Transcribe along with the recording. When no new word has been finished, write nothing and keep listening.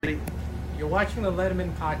You're watching the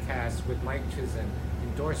Letterman podcast with Mike Chisholm,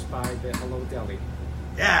 endorsed by the Hello Deli.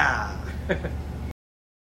 Yeah.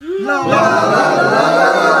 La, la,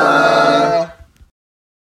 la.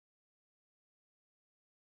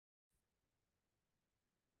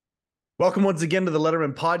 Welcome once again to the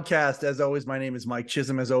Letterman podcast. As always, my name is Mike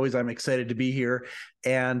Chisholm. As always, I'm excited to be here.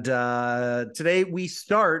 And today we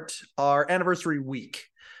start our anniversary week.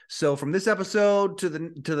 So from this episode to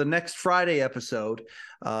the next Friday episode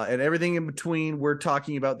and everything in between, we're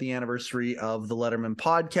talking about the anniversary of the Letterman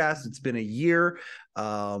podcast. It's been a year.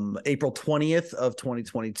 April 20th of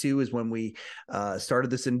 2022 is when we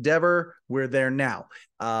started this endeavor. We're there now,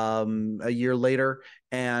 a year later,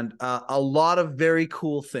 and a lot of very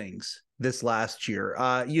cool things this last year.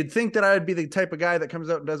 You'd think that I would be the type of guy that comes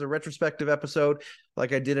out and does a retrospective episode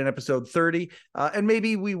like I did in episode 30. And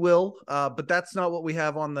maybe we will, but that's not what we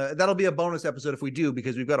have on that'll be a bonus episode if we do,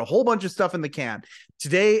 because we've got a whole bunch of stuff in the can.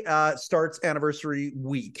 Today starts anniversary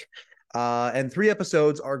week. And 3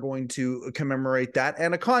 episodes are going to commemorate that,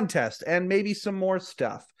 and a contest, and maybe some more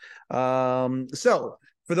stuff. So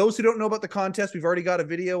for those who don't know about the contest, we've already got a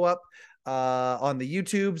video up on the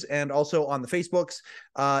YouTubes and also on the Facebooks.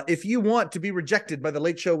 If you want to be rejected by the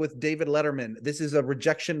Late Show with David Letterman, this is a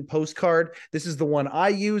rejection postcard. This is the one I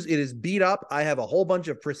use. It is beat up. I have a whole bunch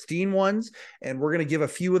of pristine ones, and we're going to give a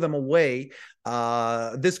few of them away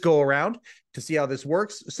this go around to see how this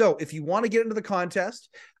works. So if you want to get into the contest,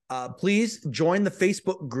 please join the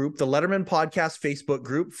Facebook group, the Letterman Podcast Facebook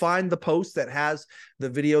group. Find the post that has the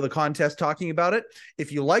video, the contest talking about it.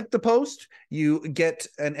 If you like the post, you get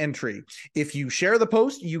an entry. If you share the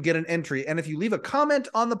post, you get an entry. And if you leave a comment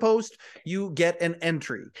on the post, you get an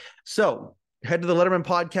entry. So head to the Letterman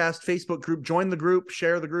Podcast Facebook group, join the group,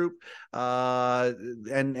 share the group,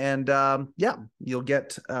 yeah, you'll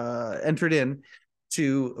get entered in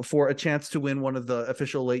for a chance to win one of the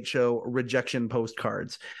official Late Show rejection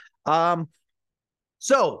postcards.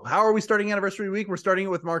 So how are we starting anniversary week? We're starting it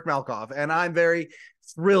with Mark Malkoff, and I'm very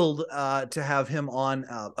thrilled to have him on,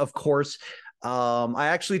 of course. I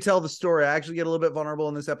actually tell the story. I actually get a little bit vulnerable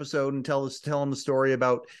in this episode and tell him the story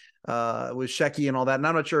about with Shecky and all that. And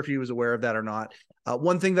I'm not sure if he was aware of that or not.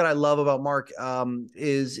 One thing that I love about Mark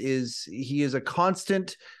is he is a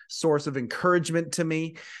constant source of encouragement to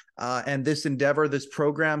me and this endeavor, this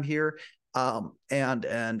program here. And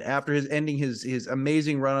after ending his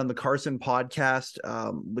amazing run on the Carson podcast,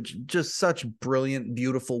 which just such brilliant,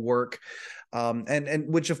 beautiful work.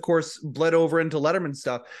 And which of course bled over into Letterman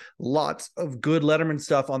stuff. Lots of good Letterman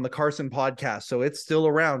stuff on the Carson podcast. So it's still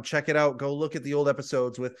around. Check it out. Go look at the old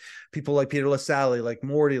episodes with people like Peter LaSalle, like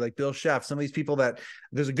Morty, like Bill Sheff, some of these people that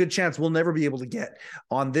there's a good chance we'll never be able to get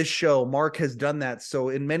on this show. Mark has done that. So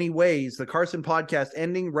in many ways, the Carson podcast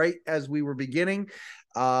ending right as we were beginning,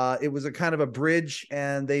 it was a kind of a bridge,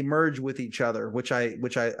 and they merge with each other, which I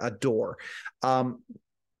adore.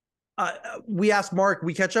 We asked Mark,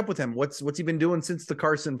 we catch up with him. What's he been doing since the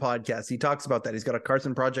Carson podcast? He talks about that. He's got a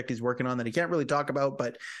Carson project he's working on that he can't really talk about,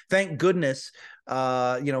 but thank goodness,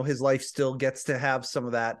 his life still gets to have some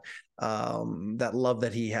of that love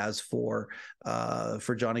that he has for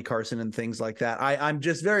Johnny Carson and things like that. I'm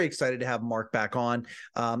just very excited to have Mark back on.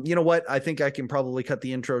 You know what? I think I can probably cut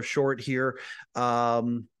the intro short here.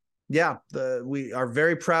 We are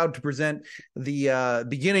very proud to present the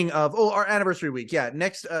beginning of our anniversary week. Yeah,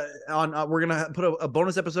 next we're gonna put a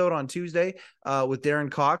bonus episode on Tuesday with Darren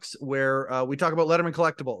Cox, where we talk about Letterman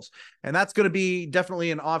collectibles, and that's going to be definitely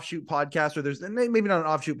an offshoot podcast. Or there's maybe not an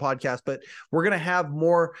offshoot podcast, but we're gonna have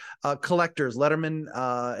more collectors, Letterman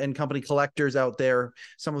and company collectors out there.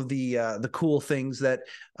 Some of the cool things that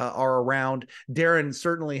are around. Darren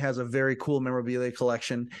certainly has a very cool memorabilia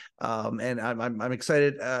collection, and I'm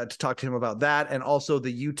excited to talk to him about that, and also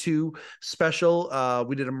the U2 special.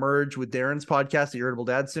 We did a merge with Darren's podcast, The Irritable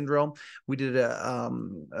Dad Syndrome. We did a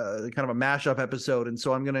kind of a mashup episode, and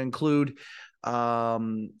so I'm going to include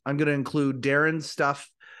Darren's stuff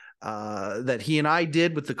that he and I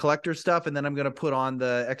did with the collector stuff, and then I'm going to put on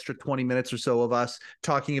the extra 20 minutes or so of us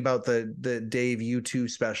talking about the Dave U2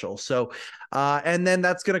 special. So and then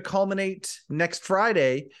that's going to culminate next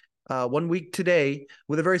Friday, 1 week today,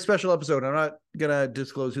 with a very special episode. I'm not going to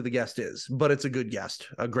disclose who the guest is, but it's a good guest,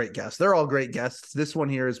 a great guest. They're all great guests. This one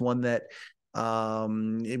here is one that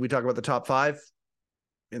we talk about the top 5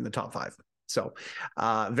 in the top 5. So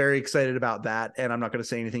very excited about that. And I'm not going to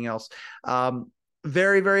say anything else.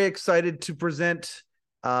 Very, very excited to present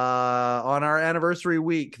on our anniversary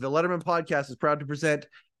week. The Letterman podcast is proud to present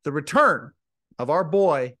the return of our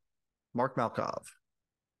boy, Mark Malkoff.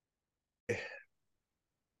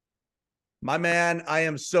 My man, I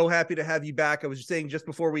am so happy to have you back. I was saying just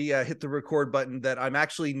before we hit the record button that I'm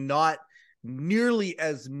actually not nearly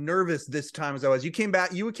as nervous this time as I was. You came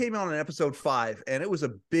on in episode 5, and it was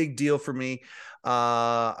a big deal for me.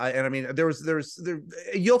 I mean,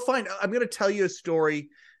 you'll find, I'm going to tell you a story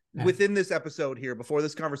within this episode here before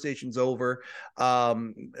this conversation's over,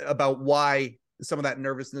 about why some of that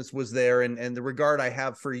nervousness was there and the regard I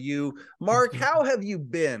have for you. Mark, how have you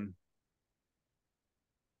been?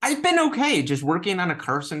 I've been okay, just working on a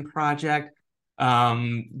Carson project.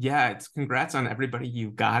 It's congrats on everybody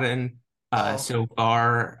you've gotten so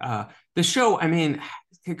far. The show, I mean,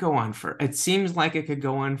 it could go on it seems like it could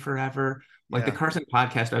go on forever. Like the Carson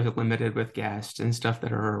podcast, I was limited with guests and stuff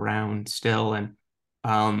that are around still. And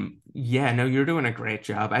no, you're doing a great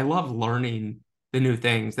job. I love learning the new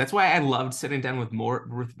things. That's why I loved sitting down with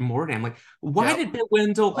Morty. I'm like, why did Bill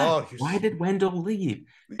Wendell why did Wendell leave?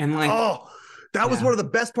 And like, that was one of the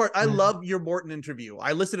best parts. I love your Morton interview.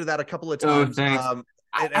 I listened to that a couple of times.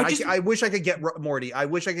 I wish I could get Morty. I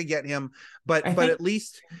wish I could get him, but at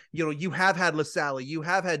least, you have had LaSalle, you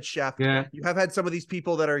have had Chef, you have had some of these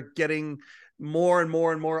people that are getting more and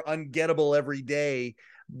more and more ungettable every day.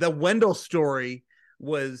 The Wendell story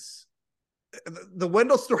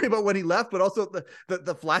about when he left, but also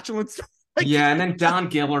the flatulence. And then Don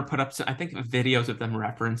Giller put up I think videos of them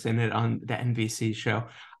referencing it on the NBC show.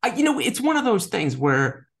 It's one of those things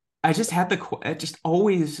where I just had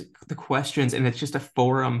always the questions, and it's just a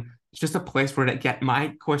forum. It's just a place where to get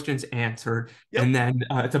my questions answered. Yep. And then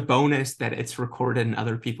it's a bonus that it's recorded and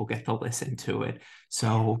other people get to listen to it.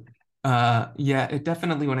 So it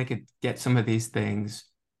definitely, when I could get some of these things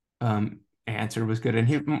answer was good,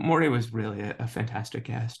 and Morty was really a fantastic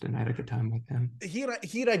guest, and I had a good time with him. He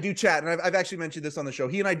and I do chat, and I've actually mentioned this on the show.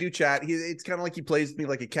 He and I do chat. It's kind of like he plays me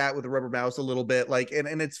like a cat with a rubber mouse a little bit,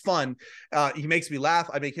 and it's fun. He makes me laugh.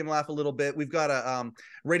 I make him laugh a little bit. We've got a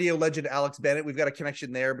radio legend, Alex Bennett. We've got a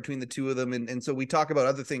connection there between the two of them, and so we talk about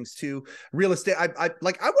other things too. Real estate. I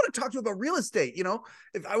want to talk to him about real estate.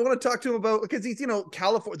 If I want to talk to him about, because he's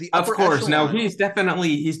California. Of course, no, he's done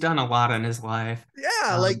a lot in his life.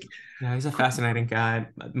 Yeah, he's a fascinating guy,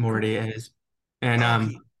 Morty is. And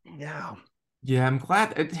I'm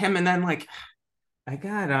glad him. And then I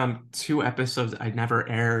got 2 episodes I never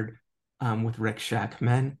aired with Rick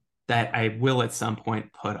Sheckman that I will at some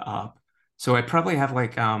point put up. So I probably have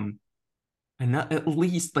at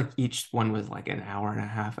least each one was an hour and a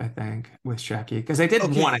half, I think, with Shecky, because I did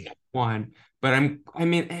one, but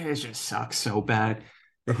it just sucks so bad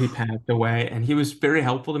that he passed away. And he was very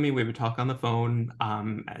helpful to me. We would talk on the phone,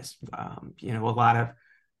 as a lot of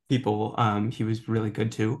people he was really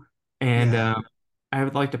good to. And I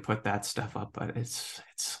would like to put that stuff up, but it's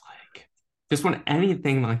just when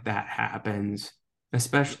anything like that happens,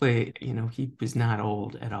 especially, he was not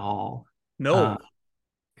old at all. No.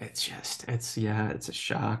 It's a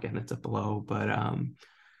shock and it's a blow. But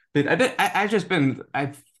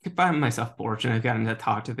I've found myself fortunate. I've gotten to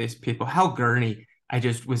talk to these people. Hal Gurney, I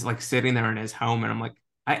just was sitting there in his home, and I'm like,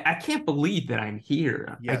 I can't believe that I'm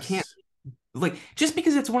here. Yes. I can't, just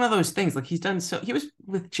because it's one of those things. He was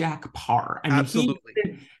with Jack Parr. I mean, absolutely. He's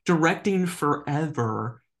been directing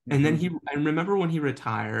forever. And then I remember when he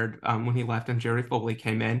retired, when he left and Jerry Foley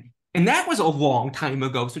came in, and that was a long time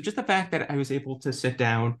ago. So just the fact that I was able to sit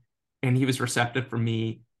down and he was receptive for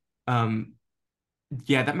me, that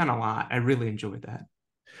meant a lot. I really enjoyed that.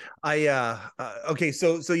 Okay,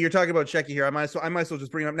 so you're talking about Shecky here. I might as well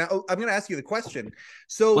just bring it up now. I'm going to ask you the question.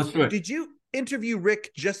 So did you interview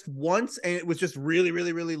Rick just once, and it was just really,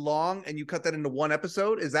 really, really long, and you cut that into one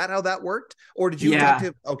episode? Is that how that worked, or did you talk to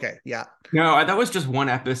him? Okay, yeah. No, that was just one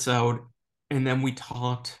episode, and then we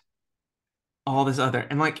talked all this other,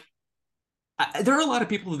 and there are a lot of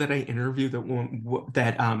people that I interview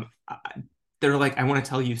that they're like, I want to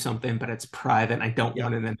tell you something, but it's private, and I don't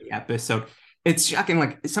want it in the episode. It's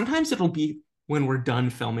shocking. Sometimes it'll be when we're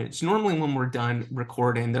done filming. It's normally when we're done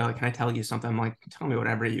recording. They're like, can I tell you something? I'm like, tell me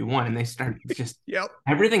whatever you want. And they start just,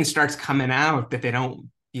 everything starts coming out that they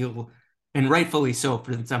don't feel, and rightfully so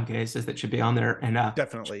for in some cases that should be on there. And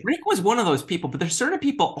definitely. Rick was one of those people, but there's certain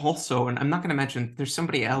people also, and I'm not going to mention, there's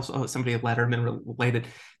somebody else, somebody Letterman related,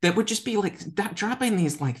 that would just be dropping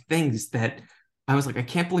these things that I was like, I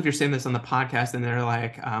can't believe you're saying this on the podcast. And they're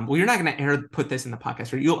like, well, you're not going to put this in the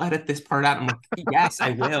podcast, or you'll edit this part out. I'm like, yes,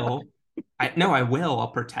 I will. I will.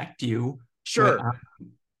 I'll protect you. Sure.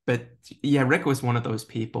 But Rick was one of those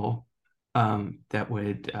people that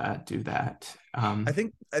would do that. I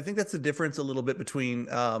think that's the difference a little bit between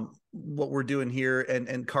what we're doing here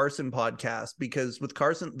and Carson podcast, because with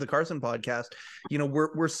the Carson podcast,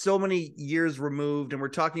 we're so many years removed, and we're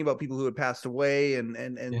talking about people who had passed away and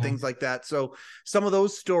things like that. So some of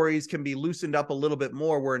those stories can be loosened up a little bit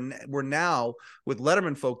more. We're now with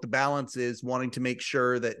Letterman folk, the balance is wanting to make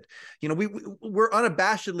sure that, we're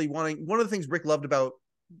unabashedly wanting. One of the things Rick loved about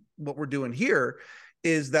what we're doing here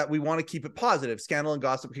is that we want to keep it positive. Scandal and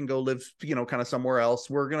gossip can go live, kind of somewhere else.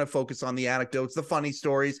 We're going to focus on the anecdotes, the funny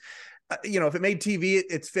stories. If it made TV,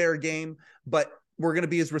 it's fair game, but we're going to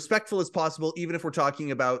be as respectful as possible, even if we're talking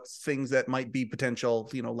about things that might be potential,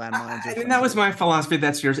 landmines. I mean, that was my philosophy.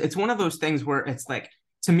 That's yours. It's one of those things where it's like,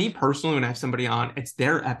 to me personally, when I have somebody on, it's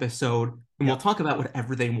their episode, and we'll talk about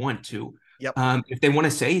whatever they want to. Yep. If they want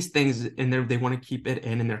to say things and they want to keep it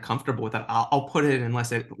in and they're comfortable with it, I'll put it,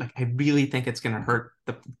 unless I really think it's going to hurt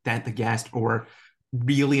the guest or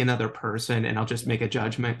really another person, and I'll just make a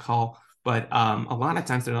judgment call. But a lot of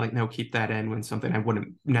times they're like, no, keep that in, when something I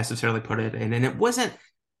wouldn't necessarily put it in. And it wasn't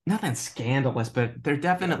nothing scandalous, but they're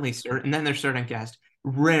definitely certain. And then there's certain guests,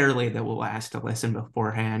 rarely that will ask to listen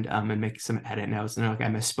beforehand and make some edit notes. And they're like, I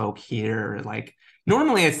misspoke here. Like,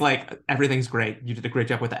 normally it's like, everything's great. You did a great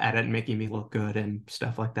job with the edit and making me look good and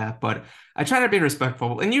stuff like that. But I try to be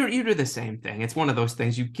respectful. And you do the same thing. It's one of those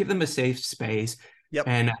things. You give them a safe space. Yep.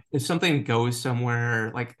 And if something goes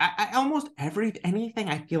somewhere, like I almost anything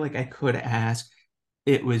I feel like I could ask,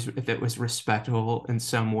 if it was respectable in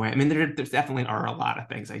some way. I mean, there definitely are a lot of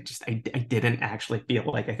things I didn't actually feel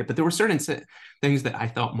like I could, but there were certain things that I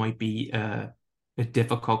thought might be a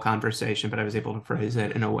difficult conversation, but I was able to phrase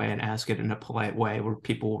it in a way and ask it in a polite way where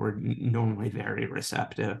people were normally very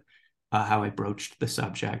receptive, how I broached the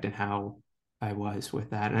subject and how I was with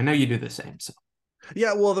that. And I know you do the same. So.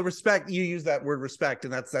 Yeah, well, the respect, you use that word respect,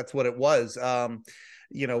 and that's what it was. And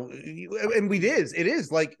it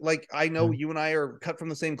is like I know you and I are cut from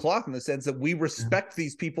the same cloth in the sense that we respect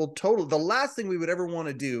these people totally. The last thing we would ever want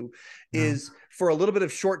to do is for a little bit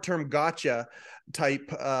of short-term gotcha type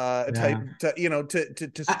to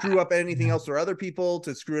screw up anything else or other people,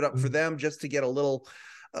 to screw it up for them just to get a little.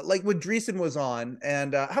 Like when Dreesen was on,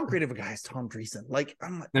 and how great of a guy is Tom Dreesen?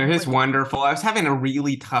 He's wonderful. I was having a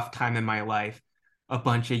really tough time in my life a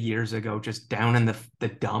bunch of years ago, just down in the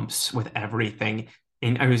dumps with everything.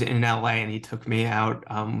 And I was in LA, and he took me out.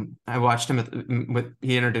 I watched him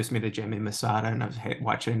he introduced me to Jamie Masada, and I was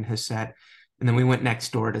watching his set. And then we went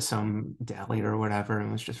next door to some deli or whatever, and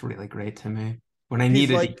it was just really great to me when I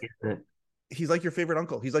needed to hear it. He's like your favorite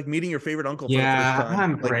uncle. He's like meeting your favorite uncle for the first time.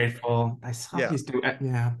 I'm grateful. I saw he's doing it.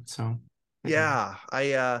 Yeah. So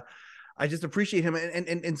I just appreciate him.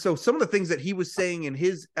 And so some of the things that he was saying in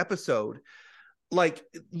his episode, like,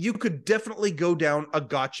 you could definitely go down a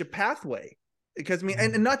gotcha pathway, because I mean,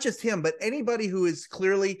 and not just him, but anybody who is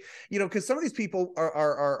clearly, because some of these people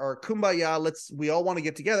are kumbaya. We all want to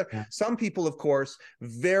get together. Yeah. Some people, of course,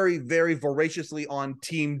 very, very voraciously on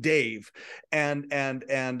Team Dave and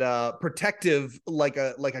protective like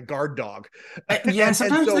a guard dog. Yeah,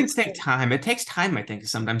 sometimes things take time. It takes time, I think,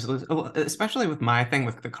 sometimes, especially with my thing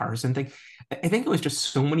with the Carson thing. I think it was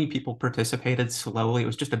just so many people participated slowly. It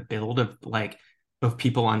was just a build of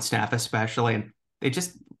people on staff, especially, and they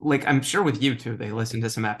just, like, I'm sure with you too, they listen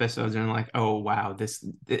to some episodes and are like, oh wow,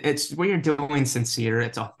 it's what you're doing sincere,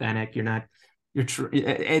 it's authentic,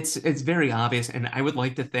 it's very obvious. And I would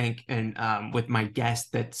like to think, and with my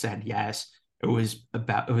guest that said yes, it was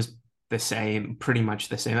the same, pretty much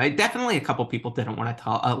the same. Definitely a couple people didn't want to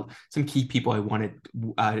talk. Some key people I wanted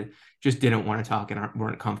just didn't want to talk and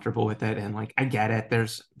weren't comfortable with it. And like, I get it.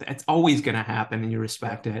 It's always going to happen, and you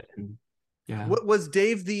respect it. And yeah. What was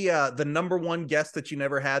Dave the number one guest that you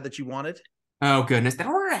never had that you wanted? Oh goodness, there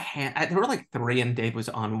were like three, and Dave was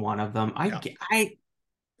on one of them. I get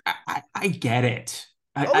it.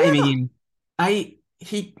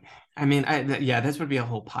 This would be a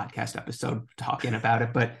whole podcast episode talking about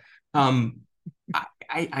it, but I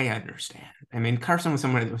understand. I mean, Carson was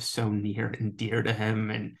someone that was so near and dear to him,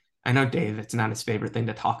 and I know Dave, it's not his favorite thing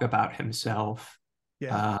to talk about himself.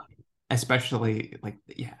 Yeah. Especially I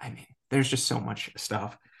mean, there's just so much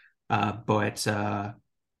stuff. Yeah,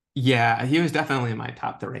 he was definitely in my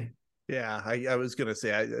top three. Yeah, I was gonna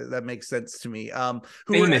say that makes sense to me.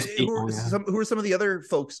 Who are some of the other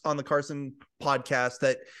folks on the Carson podcast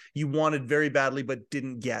that you wanted very badly but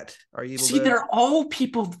didn't get? Are you able to... they're all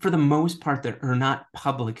people for the most part that are not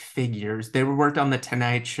public figures. They worked on the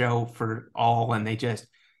Tonight Show and they just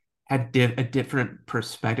had a different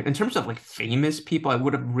perspective. In terms of like famous people, I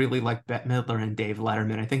would have really liked Bette Midler and Dave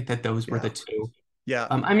Letterman. I think that those were the two. Yeah.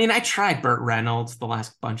 I mean, I tried Burt Reynolds the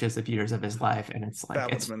last bunches of years of his life, and it's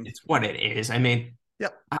like it's what it is. I mean,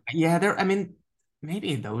 yep. I mean,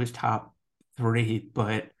 maybe those top three,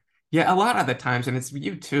 but yeah, a lot of the times, and it's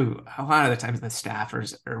you too, a lot of the times the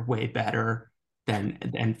staffers are way better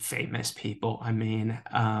than famous people. I mean,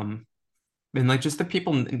 and like just the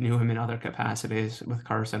people knew him in other capacities with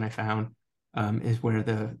Carson, I found is where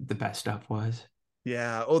the best stuff was.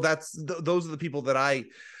 Yeah. Oh, those are the people that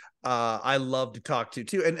I love to talk to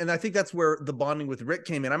too. And I think that's where the bonding with Rick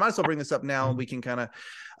came in. I might as well bring this up now and we can kind of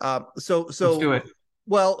Let's do it.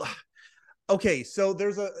 well, okay, so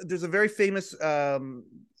there's a very famous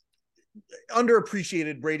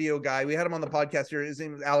underappreciated radio guy. We had him on the podcast here. His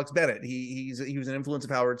name is Alex Bennett. He was an influence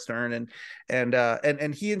of Howard Stern, and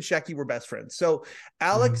he and Shecky were best friends. So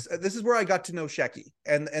Alex, this is where I got to know Shecky,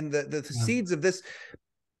 and the seeds of this.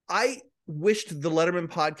 I wished the Letterman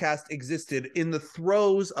podcast existed in the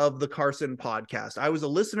throes of the Carson podcast. I was a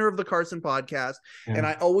listener of the Carson podcast, and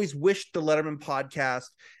I always wished the Letterman podcast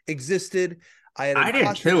existed. I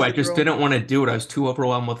did too. I just didn't want to do it. I was too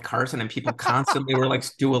overwhelmed with Carson, and people constantly were like,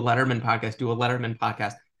 do a Letterman podcast, do a Letterman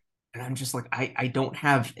podcast. And I'm just like, I don't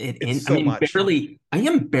have it in. So I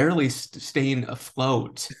am barely staying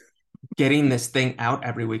afloat, getting this thing out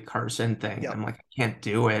every week, Carson thing. I'm like, I can't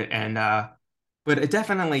do it. And but I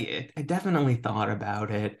definitely thought about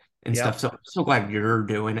it and stuff. So I'm so glad you're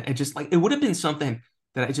doing it. It just like it would have been something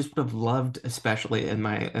that I just would have loved, especially in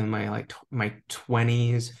my like my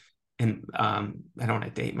 20s. And I don't want to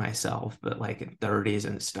date myself, but like in 30s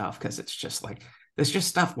and stuff, because it's just like this just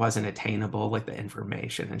stuff wasn't attainable, like the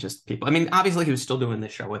information and just people. I mean, obviously he was still doing the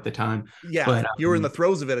show at the time. Yeah, but you were in the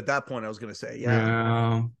throes of it at that point, I was gonna say.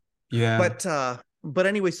 Yeah. But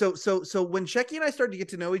anyway, so when Shecky and I started to get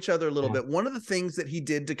to know each other a little bit, one of the things that he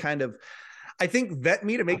did to kind of, I think, vet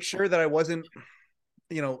me to make sure that I wasn't,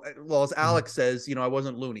 well, as Alex says, I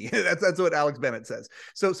wasn't loony. that's what Alex Bennett says.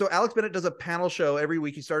 So Alex Bennett does a panel show every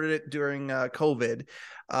week. He started it during COVID,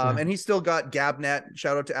 and he's still got Gabnet.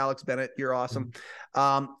 Shout out to Alex Bennett. You're awesome.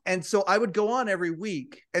 And so I would go on every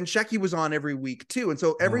week, and Shecky was on every week too. And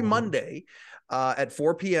so every Monday at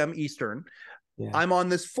 4 p.m. Eastern, I'm on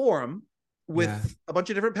this forum with a bunch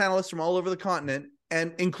of different panelists from all over the continent,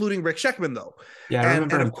 and including Rick Sheckman, though.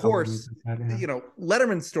 And of course,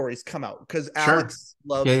 Letterman stories come out because Alex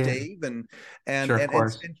loves Dave and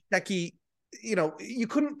Shecky. You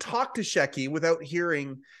couldn't talk to Shecky without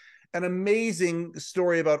hearing an amazing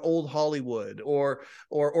story about old Hollywood, or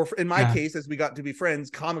in my case, as we got to be friends,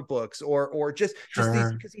 comic books, or just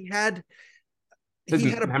these, because he had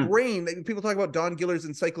a brain. People talk about Don Giller's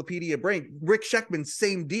encyclopedia brain. Rick Sheckman,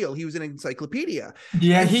 same deal. He was an encyclopedia.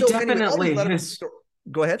 Yeah, he definitely.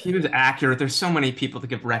 Go ahead. He was accurate. There's so many people to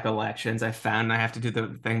give recollections. I found I have to do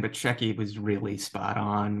the thing, but Shecky was really spot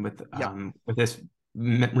on with this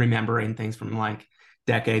remembering things from like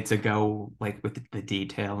decades ago, like with the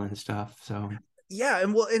detail and stuff. So. Yeah,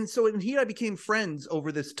 and he and I became friends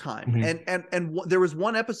over this time, and there was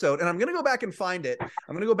one episode, and I'm gonna go back and find it.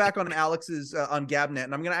 I'm gonna go back on Alex's on Gabnet,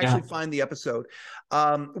 and I'm gonna actually find the episode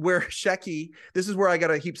where Shecky. This is where I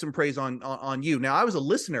gotta heap some praise on you. Now, I was a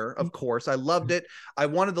listener, of course. I loved it. I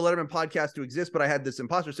wanted the Letterman podcast to exist, but I had this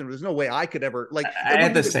imposter syndrome. There's no way I could ever like. I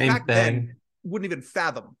had the same thing. Wouldn't even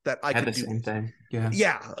fathom that I could do the same thing.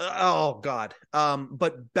 Yeah. Oh God.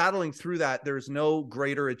 But battling through that, there's no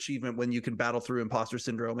greater achievement when you can battle through imposter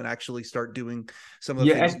syndrome and actually start doing some of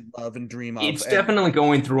the things you love and dream of. It's definitely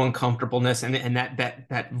going through uncomfortableness, and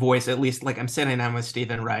that voice. At least, like I'm sitting down with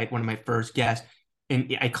Stephen Wright, one of my first guests,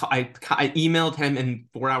 and I emailed him, and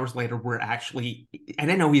 4 hours later, I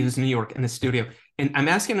didn't know he was in New York in the studio, and I'm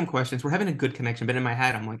asking him questions. We're having a good connection, but in my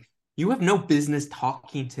head, I'm like, you have no business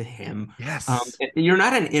talking to him. Yes. You're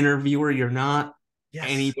not an interviewer. You're not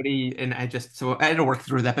anybody. And I had to work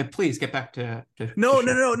through that, but please get back to no.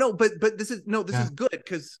 But this is good,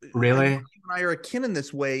 because really, you and I are akin in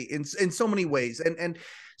this way in so many ways. And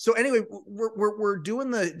so anyway, we're doing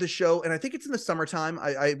the show, and I think it's in the summertime.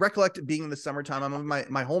 I recollect it being in the summertime. I'm in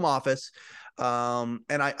my home office. And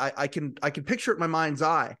I can picture it in my mind's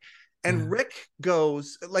eye. And Rick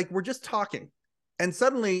goes, like, we're just talking. And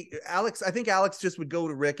suddenly I think Alex just would go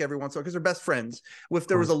to Rick every once in a while because they're best friends. If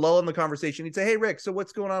there was a lull in the conversation, he'd say, "Hey, Rick, so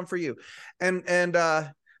what's going on for you?" And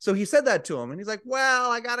so he said that to him, and he's like,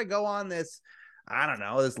 "Well, I got to go on this, I don't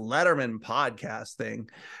know, this Letterman podcast thing.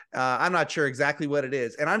 I'm not sure exactly what it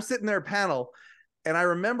is." And I'm sitting there panel, and I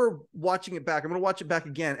remember watching it back. I'm going to watch it back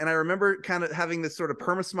again. And I remember kind of having this sort of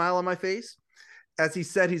perma smile on my face as he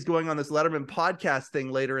said he's going on this Letterman podcast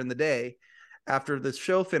thing later in the day after this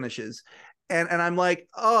show finishes. And I'm like,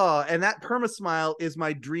 oh, and that perma smile is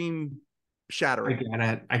my dream shattering.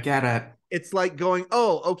 I get it. It's like going,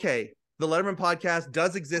 oh, okay, the Letterman podcast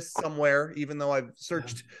does exist somewhere, even though I've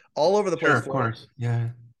searched all over the place. Of course. Yeah.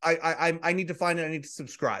 I need to find it. I need to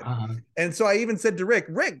subscribe. Uh-huh. And so I even said to Rick,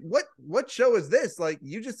 what show is this? Like,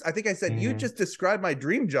 I think I said, you just described my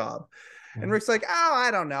dream job. Yeah. And Rick's like, oh, I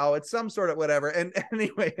don't know. It's some sort of whatever. And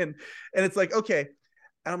anyway, and it's like, okay.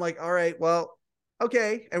 And I'm like, all right, well,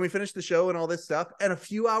 okay. And we finished the show and all this stuff. And a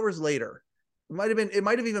few hours later, it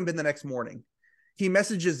might have even been the next morning, he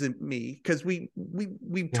messages me, because we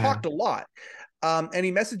talked a lot. And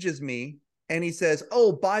he messages me and he says,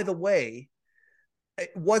 oh, by the way,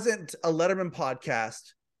 it wasn't a Letterman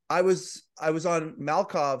podcast. I was on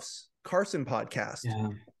Malkoff's Carson podcast. Yeah.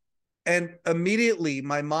 And immediately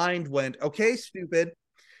my mind went, okay, stupid.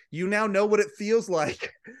 You now know what it feels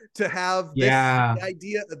like to have this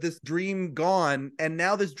idea of this dream gone, and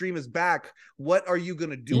now this dream is back. What are you going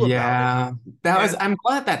to do about it? I'm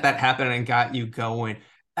glad that happened and got you going.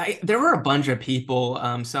 There were a bunch of people,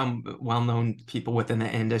 some well-known people within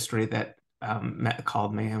the industry that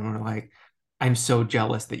called me and were like, I'm so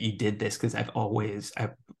jealous that you did this, because I've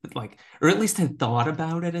like, or at least had thought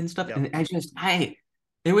about it and stuff. Yeah. And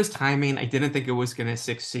it was timing. I didn't think it was going to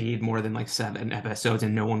succeed more than like 7 episodes,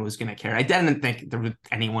 and no one was going to care. I didn't think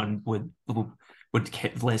anyone would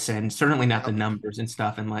listen. Certainly not the numbers and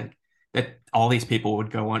stuff, and like that all these people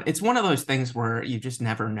would go on. It's one of those things where you just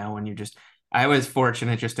never know, and I was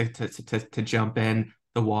fortunate just to jump in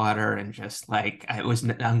the water, and just like I was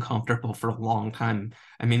uncomfortable for a long time.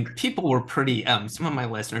 I mean, people were pretty some of my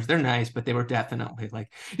listeners, they're nice, but they were definitely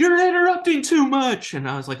like, you're interrupting too much, and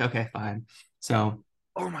I was like, okay, fine. So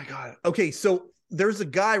oh my God. Okay. So there's a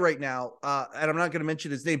guy right now, and I'm not going to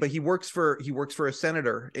mention his name, but he works for a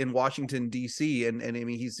senator in Washington, DC. And I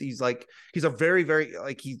mean, he's a very, very,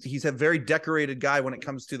 like, he's a very decorated guy when it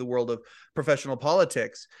comes to the world of professional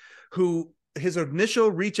politics, who his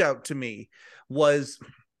initial reach out to me was,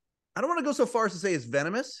 I don't want to go so far as to say it's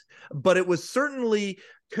venomous, but it was certainly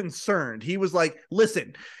concerned. He was like,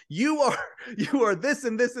 listen, you are this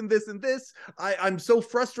and this and this and this. I'm so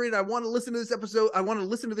frustrated. I want to listen to this episode. I want to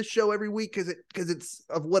listen to this show every week because it's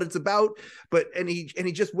of what it's about. But and he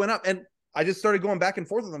just went up, and I just started going back and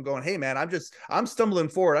forth with him, going, hey man, I'm stumbling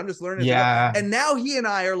forward. I'm just learning. Yeah. And now he and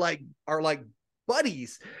I are like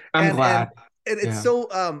buddies. I'm glad. And it's so,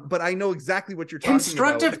 but I know exactly what you're talking about.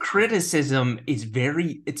 Constructive criticism is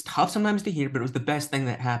it's tough sometimes to hear, but it was the best thing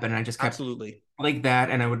that happened. And I just kept absolutely like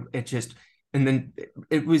that. And and then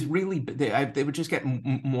it was really, they would just get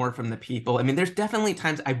more from the people. I mean, there's definitely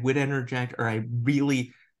times I would interject, or I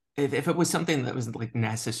really, if it was something that was like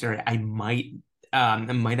necessary, I might,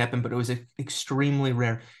 it might happen, but it was extremely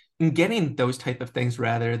rare. And getting those type of things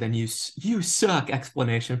rather than you suck,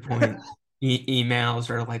 exclamation point. Emails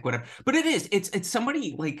or like whatever, but it's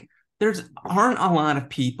somebody like aren't a lot of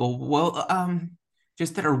people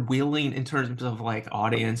just that are willing in terms of like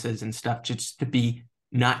audiences and stuff just to be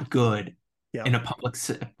not good in a public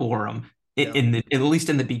forum at least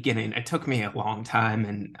in the beginning. It took me a long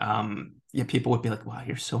time, and people would be like, wow,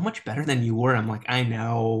 you're so much better than you were. I'm like, I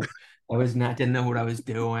know. Didn't know what I was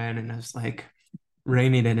doing, and I was like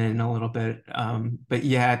reining it in a little bit, but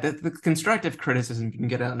yeah, the constructive criticism, you can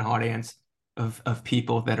get an audience of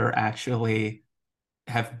people that are actually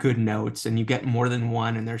have good notes, and you get more than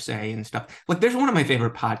one, and they're saying stuff like, there's one of my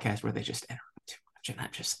favorite podcasts where they just interrupt too much, and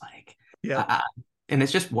I'm just like, and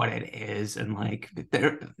it's just what it is, and like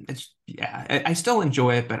I still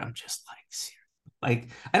enjoy it, but I'm just like, seriously, like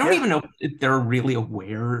I don't even know if they're really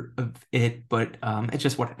aware of it, but it's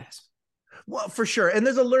just what it is. Well, for sure. And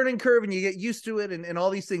there's a learning curve, and you get used to it, and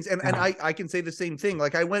all these things. And I can say the same thing.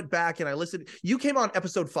 Like, I went back and I listened. You came on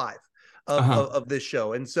episode 5 of this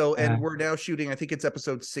show. And so, and we're now shooting, I think it's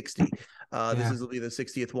episode 60. This will be the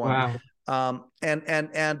 60th one. Wow. And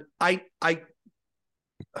I'm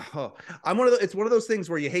it's one of those things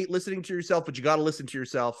where you hate listening to yourself, but you got to listen to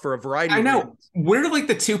yourself for a variety of reasons. We're like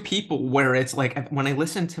the two people where it's like, when I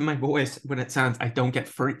listen to my voice, when it sounds, I don't get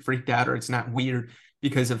freaked out, or it's not weird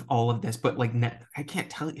because of all of this. But like, I can't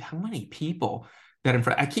tell you how many people that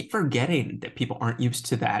I keep forgetting that people aren't used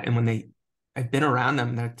to that. And when I've been around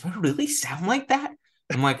them, they're like, do I really sound like that?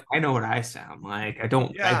 I'm like, I know what I sound like. I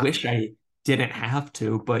wish I didn't have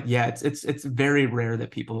to, but it's very rare that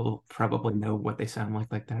people probably know what they sound like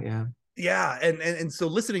that. Yeah. And so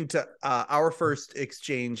listening to our first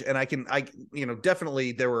exchange, and I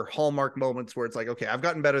definitely there were hallmark moments where it's like, okay, I've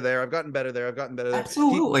gotten better there.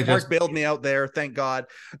 Absolutely. Mark bailed me out there. Thank God.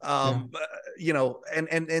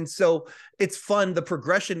 And so it's fun. The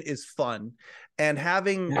progression is fun. And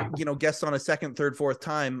having, guests on a second, third, fourth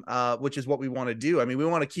time, which is what we want to do. I mean, we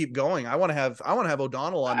want to keep going. I want to have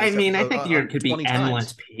O'Donnell on. I think there could be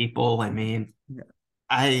endless people. I mean,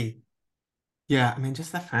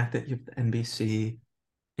 just the fact that you have the NBC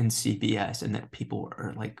in CBS, and that people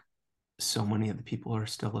are like, so many of the people are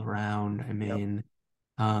still around. I mean,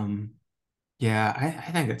 yeah,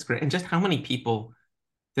 I think it's great. And just how many people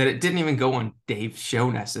that it didn't even go on Dave's show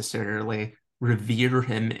necessarily revere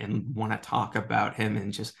him and want to talk about him,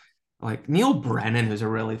 and just like Neil Brennan, who's a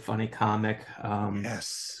really funny comic.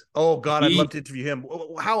 Yes. Oh God, I'd love to interview him.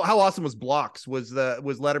 How awesome was Blocks? Was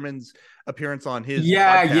Letterman's appearance on his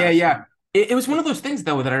podcast? Yeah. It was one of those things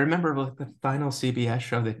though that I remember, like the final CBS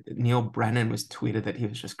show, that Neil Brennan was tweeted that he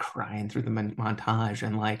was just crying through the montage,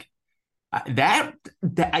 and like that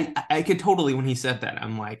I could totally, when he said that,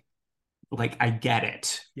 I'm like I get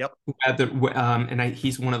it. Yep.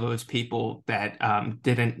 He's one of those people that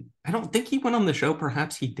didn't. I don't think he went on the show.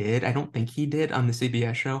 Perhaps he did. I don't think he did on the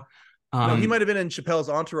CBS show. No, he might have been in Chappelle's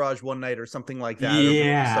Entourage one night or something like that.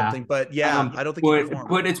 Yeah. Or something. But yeah, I don't think he performed.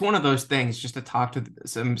 But it's one of those things, just to talk to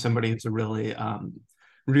somebody who's a really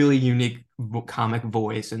really unique comic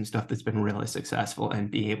voice and stuff that's been really successful,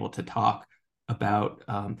 and be able to talk about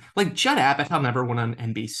like Judd Apatow never went on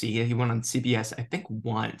NBC. He went on CBS, I think,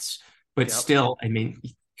 once. But still, I mean,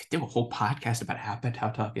 you could do a whole podcast about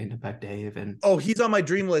Apatow talking about Dave. And he's on my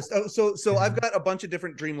dream list. So I've got a bunch of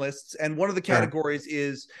different dream lists, and one of the categories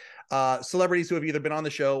is celebrities who have either been on the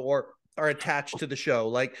show or are attached to the show.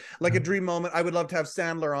 Like a dream moment, I would love to have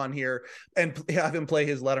Sandler on here and have him play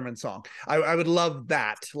his Letterman song. I would love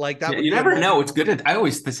that. Like that. You never know. It's good. I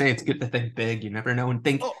always say it's good to think big. You never know, and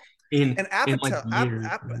think. Apatow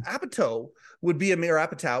would be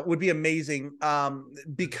Apatow would be amazing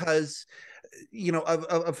because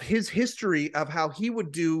of his history of how he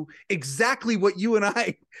would do exactly what you and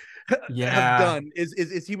I have done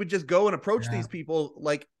is he would just go and approach these people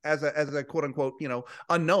like as a quote unquote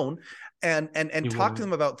unknown and talk to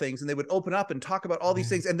them about things, and they would open up and talk about all these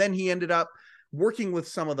things, and then he ended up working with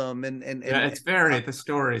some of them and the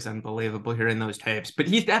story is unbelievable hearing those tapes. But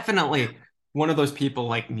he's definitely one of those people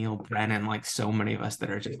like Neil Brennan, like so many of us,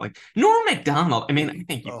 that are just like Norm Macdonald. I mean, I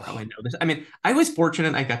think you probably know this. I mean, I was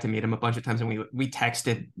fortunate. I got to meet him a bunch of times, and we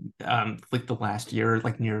texted like the last year,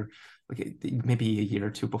 like near like maybe a year or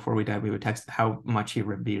two before we died, we would text how much he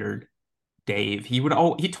revered Dave. He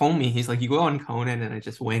told me, he's like, you go on Conan and I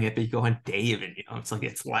just wing it, but you go on Dave and it's like,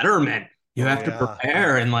 it's Letterman. You have to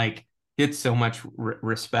prepare, and like he had so much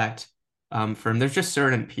respect for him. There's just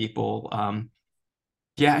certain people.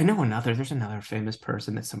 Yeah, I know there's another famous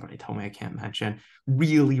person that somebody told me I can't mention.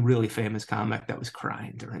 Really, really famous comic that was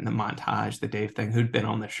crying during the montage, the Dave thing, who'd been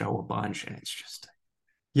on the show a bunch. And it's just,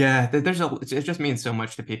 it just means so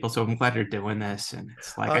much to people. So I'm glad you're doing this. And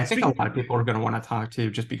it's like, I think a lot of people are going to want to talk to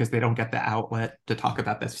you just because they don't get the outlet to talk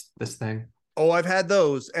about this thing. Oh, I've had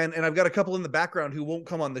those, and I've got a couple in the background who won't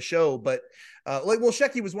come on the show, but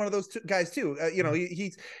Shecky was one of those guys too.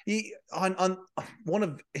 He on one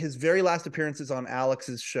of his very last appearances on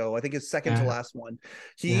Alex's show, I think his second to last one.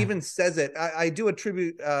 He even says it. I do a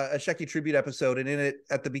Shecky tribute episode, and in it,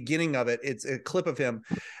 at the beginning of it, it's a clip of him,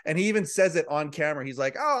 and he even says it on camera. He's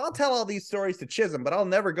like, "Oh, I'll tell all these stories to Chisholm, but I'll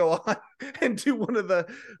never go on and do one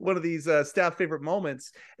of these staff favorite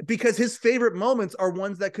moments, because his favorite moments are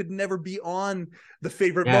ones that could never be on the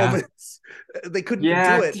favorite moments. They couldn't do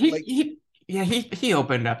it." He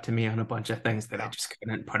opened up to me on a bunch of things that I just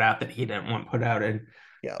couldn't put out, that he didn't want put out. And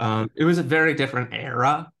it was a very different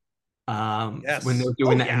era when they were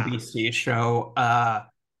doing the NBC show.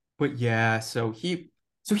 But yeah, so he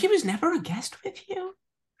was never a guest with you?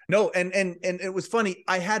 No, and it was funny.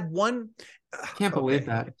 I had one. Can't believe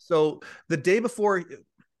that. So the day before,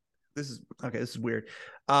 this is weird.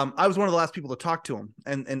 I was one of the last people to talk to him,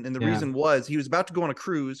 and the reason was he was about to go on a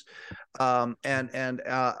cruise, so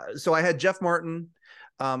I had Jeff Martin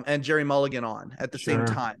and Jerry Mulligan on at the same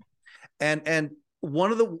time, and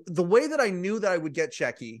one of the way that I knew that I would get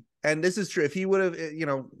Shecky, and this is true, if he would have,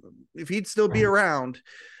 if he'd still be around,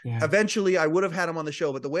 eventually I would have had him on the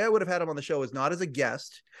show. But the way I would have had him on the show is not as a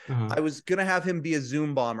guest. I was gonna have him be a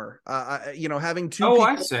Zoom bomber, having two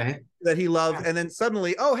people that he loved, and then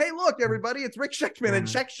suddenly, oh hey, look everybody, it's Rick Sheckman, and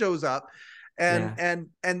Sheck shows up, and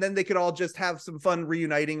then they could all just have some fun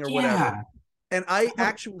reuniting or whatever. And I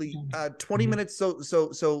actually 20 minutes,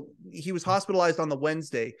 so he was hospitalized on the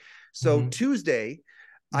Wednesday, so Tuesday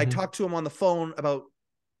I talked to him on the phone about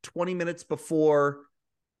 20 minutes before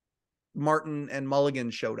Martin and Mulligan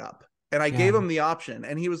showed up, and I gave him the option,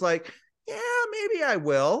 and he was like, yeah, maybe I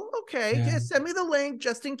will. Okay, just send me the link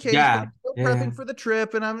just in case. I'm still prepping for the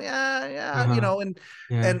trip, and I'm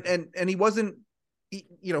and he wasn't,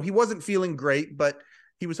 he wasn't feeling great, but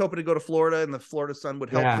he was hoping to go to Florida, and the Florida sun would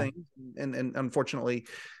help things, and unfortunately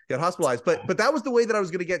got hospitalized. But that was the way that I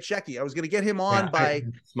was going to get Shecky. I was going to get him on by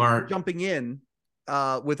jumping in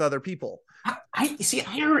with other people. I see.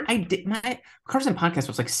 I did my Carson podcast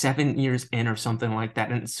was like 7 years in or something like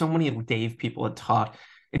that, and so many Dave people had talked,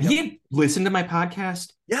 and Yep. he had listened to my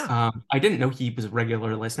podcast. Yeah. I didn't know he was a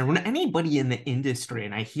regular listener. When anybody in the industry,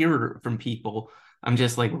 and I hear from people, I'm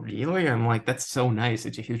just like, really? I'm like, that's so nice.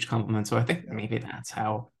 It's a huge compliment. So I think maybe that's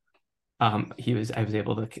how I was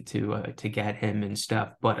able to get him and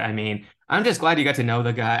stuff. But I mean, I'm just glad you got to know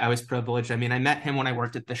the guy. I was privileged. I mean, I met him when I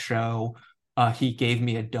worked at the show. He gave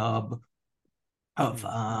me a dub of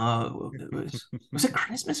was it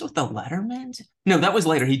Christmas with the Lettermans? No, that was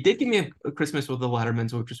later. He did give me a Christmas with the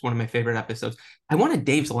Lettermans, which was one of my favorite episodes. I wanted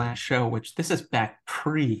Dave's last show, which this is back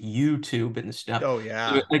pre-YouTube and stuff. Oh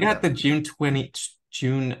yeah. I got the June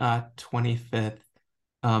 25th,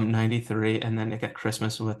 93, and then I got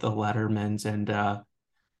Christmas with the Lettermans, and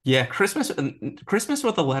yeah, Christmas with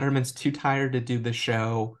the Lettermans, Too Tired to Do the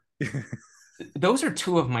Show. Those are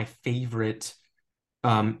two of my favorite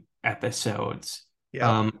episodes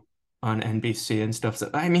Yeah. On NBC and stuff. So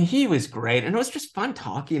I mean, he was great, and it was just fun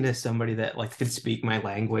talking to somebody that like could speak my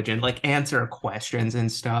language and like answer questions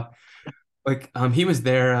and stuff. Like he was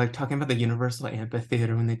there like talking about the Universal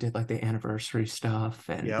Amphitheater when they did like the anniversary stuff,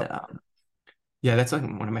 and Yep. yeah, that's like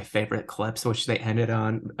one of my favorite clips, which they ended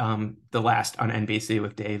on the last on NBC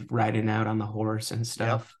with Dave riding out on the horse and Yep.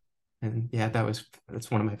 stuff. And yeah, that's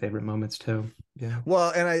one of my favorite moments too. Yeah. Well,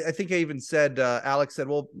 and I think I even said, Alex said,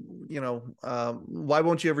 well, why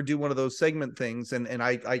won't you ever do one of those segment things? And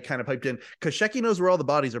I kind of piped in because Shecky knows where all the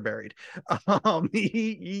bodies are buried.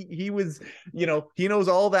 He was, he knows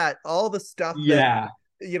all the stuff Yeah.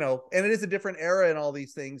 that, and it is a different era and all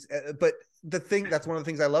these things. But that's one of the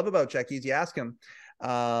things I love about Shecky is you ask him,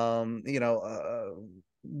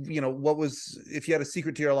 what was, if you had a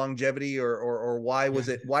secret to your longevity or why was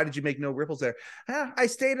it, why did you make no ripples there? I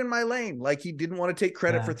stayed in my lane. Like he didn't want to take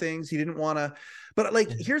credit for things. He didn't want to, but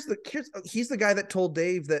like, he's the guy that told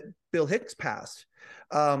Dave that Bill Hicks passed.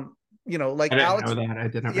 Like I didn't Alex, know that. I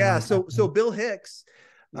didn't yeah. realize that. So Bill Hicks,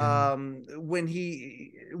 Yeah. when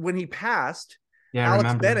he passed, Yeah, I Alex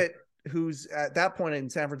remember. Bennett, who's at that point in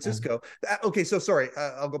San Francisco. Okay. So sorry,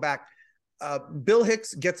 I'll go back. Bill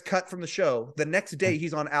Hicks gets cut from the show. The next day,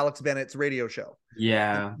 he's on Alex Bennett's radio show.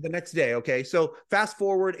 Yeah. The next day, okay? So fast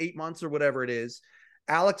forward 8 months or whatever it is,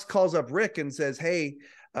 Alex calls up Rick and says, hey,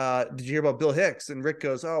 did you hear about Bill Hicks? And Rick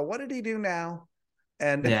goes, oh, what did he do now?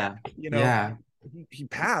 And, Yeah. he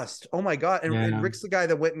passed. Oh, my God. And Rick's the guy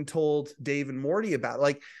that went and told Dave and Morty about it.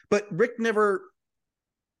 Like, but Rick never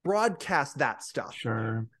broadcast that stuff.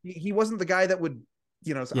 Sure. He wasn't the guy that would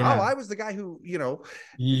say, I was the guy who,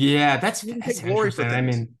 Yeah, that's glory for interesting. I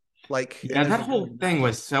things. mean, like, yeah, that whole thing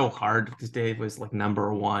was so hard because Dave was like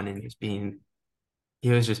number one and he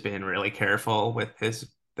was just being really careful with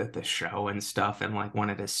the show and stuff and like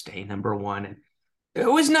wanted to stay number one. And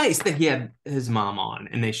it was nice that he had his mom on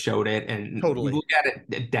and they showed it, and Totally. you look at it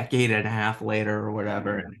a decade and a half later or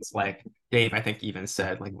whatever, and it's like Dave, I think, even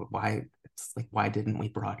said like, why didn't we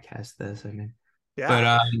broadcast this? I mean,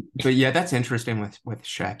 yeah. but yeah, that's interesting with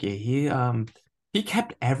Shecky. He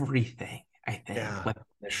kept everything, I think. Yeah. Like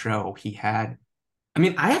the show he had. I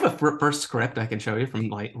mean, I have a first script I can show you from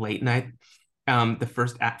like late night. The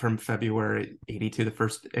first act from February '82, the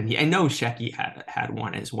first, and I know Shecky had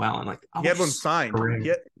one as well, and like he had one signed. Great.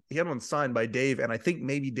 He had one signed by Dave, and I think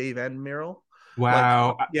maybe Dave and Muriel.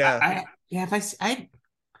 Wow. Like, yeah.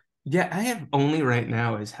 I have only right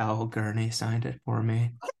now is Hal Gurney signed it for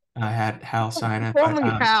me. I had Hal sign it. Only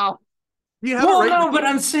Hal. You have Well, it right no, but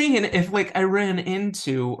I'm saying if like I ran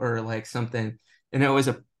into or like something and it was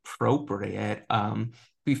appropriate,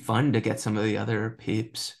 be fun to get some of the other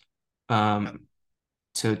peeps to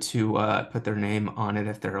put their name on it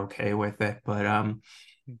if they're okay with it. But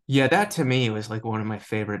yeah, that to me was like one of my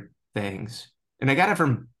favorite things. And I got it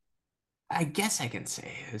from, I guess I can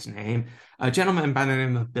say his name, a gentleman by the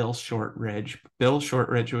name of Bill Shortridge. Bill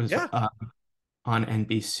Shortridge was on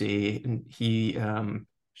NBC, and he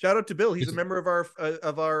shout out to Bill. He's a member of our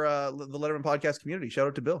the Letterman podcast community. Shout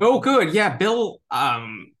out to Bill. Oh, good. Yeah, Bill.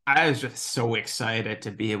 I was just so excited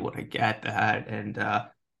to be able to get that, and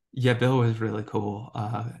yeah, Bill was really cool.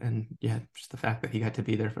 And yeah, just the fact that he got to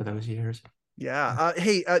be there for those years. Yeah.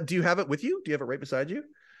 Hey, do you have it with you? Do you have it right beside you?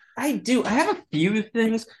 I do. I have a few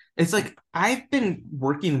things. It's like I've been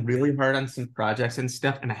working really hard on some projects and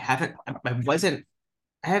stuff, and I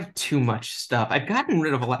have too much stuff. I've gotten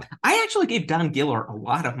rid of a lot. I actually gave Don Giller a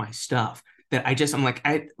lot of my stuff that I'm like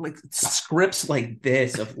scripts like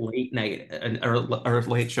this of late night or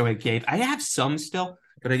late show I gave. I have some still,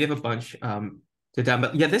 but I gave a bunch to Don.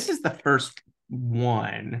 But yeah, this is the first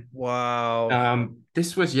one. Wow.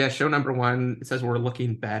 This was show number one. It says We're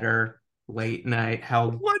Looking Better. late night. How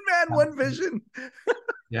One man, one vision.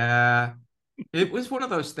 yeah, it was one of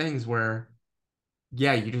those things where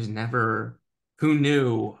yeah, you just never who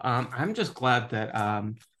knew. I'm just glad that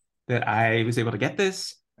I was able to get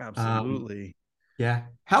this. Um, Absolutely. yeah,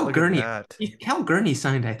 Hal Look at Gurney. that. Hal Gurney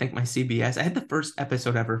signed, I think, my CBS. I had the first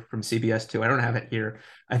episode ever from CBS too. I don't have it here.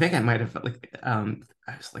 I think I might have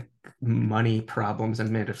I was like money problems and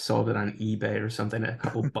might have sold it on eBay or something a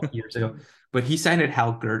couple years ago. But he signed it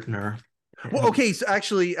Hal Gertner. Well, okay, so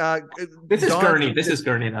actually, This is Don Gurney. This is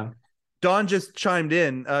Gurney though. Don just chimed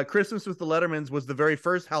in. Christmas with the Lettermans was the very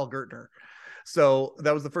first Hal Gertner. So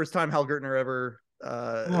that was the first time Hal Gertner ever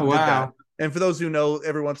Oh did that. wow. And for those who know,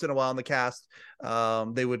 every once in a while in the cast,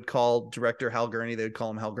 they would call director Hal Gurney. They would call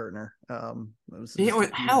him Hal Gertner.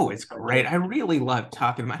 Hal is great. I really love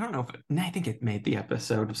talking to him. I don't know I think it made the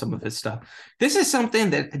episode of some of his stuff. This is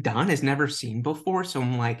something that Don has never seen before. So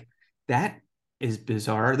I'm like, that is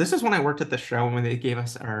bizarre. This is when I worked at the show when they gave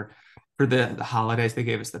us for the holidays, they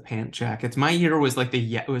gave us the pant jackets. My year was like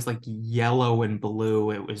it was like yellow and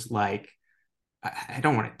blue. It was like I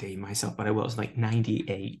don't want to date myself, but I will. It was like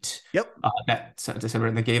 98. Yep. That's December.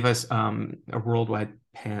 And they gave us a worldwide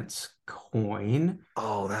pants coin.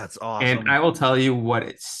 Oh, that's awesome. And I will tell you what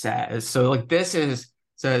it says. So like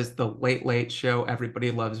says the Late Late Show, Everybody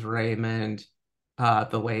Loves Raymond,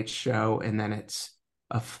 the Late Show, and then it's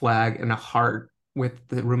a flag and a heart with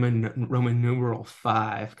the Roman numeral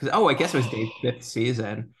 5. Because I guess it was Dave's 5th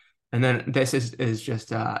season. And then this is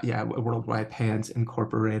just a Worldwide Pants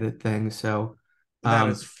Incorporated thing. So that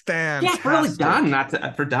is fantastic. yeah, for really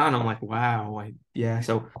Don, for Don, I'm like, wow,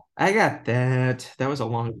 so I got that. That was a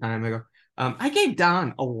long time ago. I gave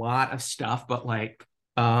Don a lot of stuff, but like,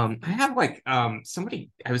 I have like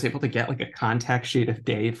somebody I was able to get like a contact sheet of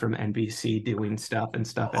Dave from NBC doing stuff. And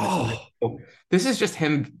it's like, this is just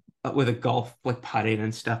him with a golf like putting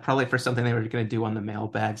and stuff, probably for something they were going to do on the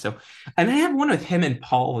mailbag. So, and I have one with him and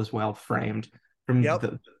Paul as well, framed from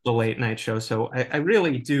the late night show. So I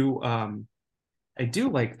really do. I do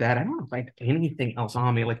like that. I don't like anything else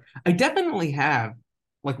on me. Like I definitely have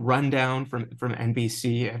like rundown from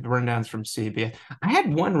NBC. I have rundowns from CBS. I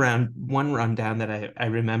had one rundown that I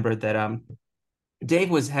remembered that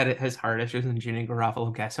Dave had his heart issues and Ginny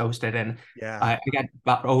Garofalo guest hosted, and I got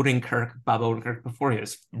Bob Odenkirk before he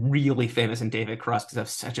was really famous, and David Cross because I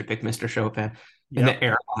was such a big Mr. Show fan. And the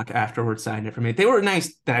airlock afterwards signed it for me. They were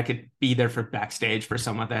nice that I could be there for backstage for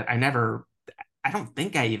someone that I don't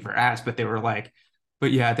think I ever asked, but they were like,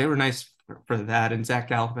 but yeah, they were nice for that. And Zach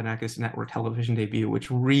Galifianakis' network television debut, which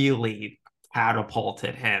really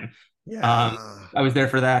catapulted him. Yeah. I was there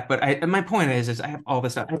for that. But my point is I have all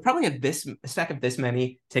this stuff. I probably have a stack of this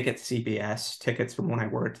many CBS tickets from when I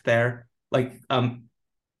worked there, like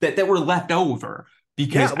that were left over.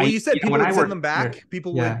 Because you said people would send them back. There,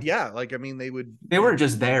 people would, like, I mean, they were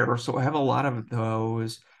just there. So I have a lot of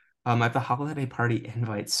those. I have the holiday party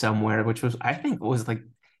invite somewhere, which I think was like,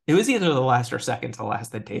 it was either the last or second to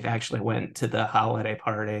last that Dave actually went to the holiday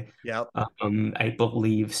party. Yep. I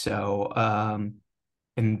believe so.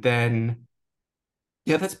 And then,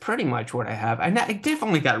 that's pretty much what I have. I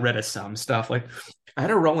definitely got rid of some stuff. Like I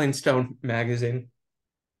had a Rolling Stone magazine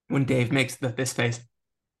when Dave makes this face.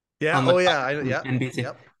 Yeah. NBC.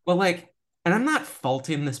 Yep. Well, like, and I'm not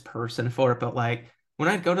faulting this person for it, but like, when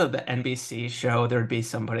I'd go to the NBC show, there'd be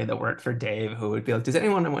somebody that worked for Dave who would be like,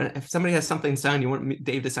 if somebody has something signed, you want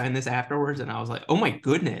Dave to sign this afterwards? And I was like, oh my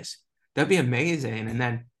goodness, that'd be amazing. And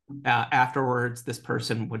then afterwards, this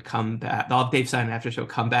person would come back, Dave signed after the show,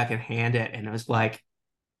 come back and hand it. And it was like,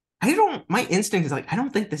 my instinct is like, I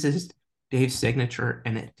don't think this is Dave's signature.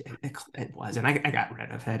 And it was, and I got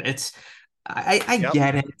rid of it. I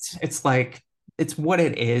get it. It's like, it's what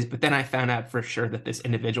it is. But then I found out for sure that this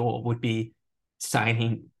individual would be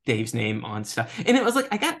signing Dave's name on stuff. And it was like,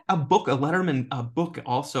 I got a Letterman book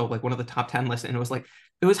also, like one of the top 10 lists. And it was like,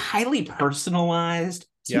 it was highly personalized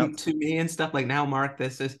to me and stuff. Like, now, Mark,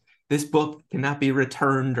 this book cannot be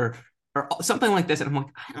returned or something like this. And I'm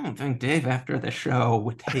like, I don't think Dave after the show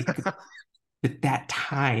would take that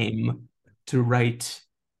time to write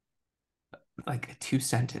like 2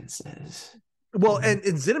 sentences. Well, and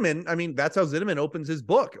Zinnemann, I mean, that's how Zinnemann opens his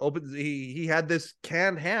book. He had this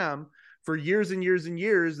canned ham for years and years and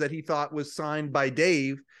years that he thought was signed by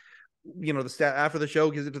Dave. The staff after the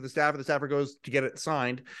show gives it to the staff, and the staffer goes to get it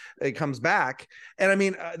signed. It comes back, and I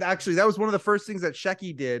mean, actually, that was one of the first things that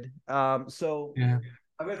Shecky did. So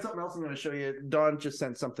I've got something else I'm going to show you. Dawn just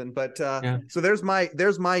sent something, but so there's my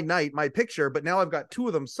my picture, but now I've got 2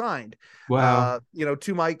 of them signed. Wow.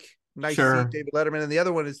 To Mike, nice to see David Letterman, and the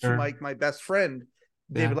other one is to Mike, my best friend,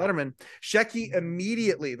 David Letterman. Shecky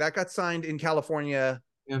immediately, that got signed in California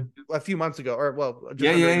Yeah. a few months ago, or well, just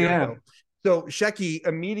Yeah, under yeah, a year yeah. ago. So Shecky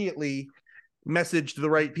immediately messaged the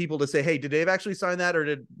right people to say, "Hey, did Dave actually sign that, or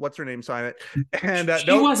did what's her name sign it?" And She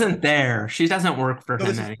no, wasn't there. She doesn't work for so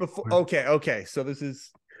him this is before. anymore. Okay. So this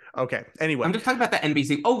is okay. Anyway, I'm just talking about the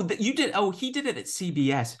NBC. Oh, you did. Oh, he did it at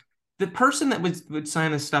CBS. The person that would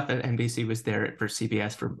sign the stuff at NBC was there for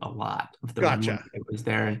CBS for a lot of the run when gotcha. it was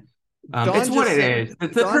there, and it's Don what just it sent. is.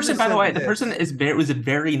 The Don person, just by the sent way, me the person this. is was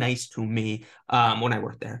very nice to me when I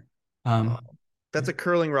worked there. Oh, that's a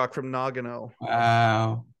curling rock from Nagano.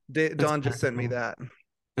 Wow, that's Don very just sent me cool. that,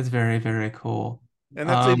 That's very, very cool. and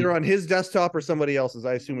that's Um, either on his desktop or somebody else's.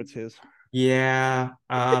 I assume it's his. yeah.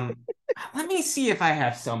 Let me see if I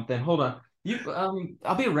have something. Hold on.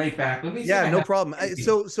 I'll be right back. Let me see if Yeah, I no have problem.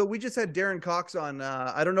 something. So we just had Darren Cox on.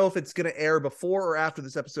 I don't know if it's going to air before or after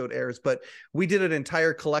this episode airs, but we did an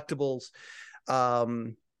entire collectibles,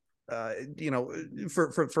 um, you know,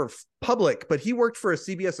 for public. But he worked for a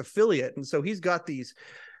CBS affiliate, and so he's got these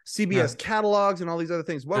Yeah. CBS catalogs and all these other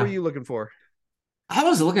things. What were Yeah. you looking for? I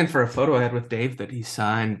was looking for a photo I had with Dave that he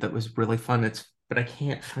signed that was really fun. But I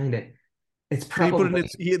can't find it. It's So he put in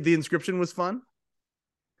probably, the inscription was fun.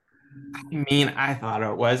 I mean, I thought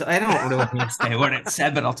it was. I don't really want to say what it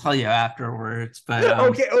said, but I'll tell you afterwards. But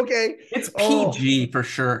Okay. it's Oh, PG for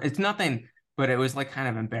sure. It's nothing, but it was like kind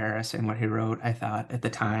of embarrassing what he wrote, I thought at the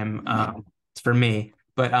time. For me.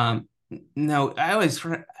 But no, it was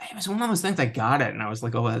one of those things I got it and I was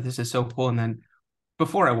like, oh, this is so cool. And then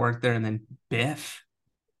before I worked there, and then Biff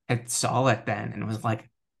had saw it then and was like,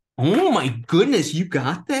 "Oh my goodness, you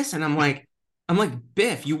got this!" And I'm like,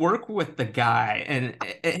 Biff, you work with the guy, and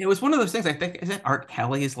it was one of those things. I think is it Art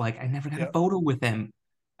Kelly is like, I never got a yeah. photo with him.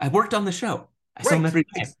 I worked on the show. I saw him Right. every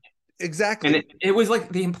day, and Exactly. it was like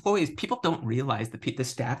the employees. People don't realize the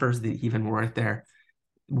staffers that even worked there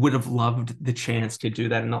would have loved the chance to do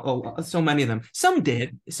that, and so many of them. Some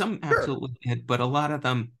did, some Sure. absolutely did, but a lot of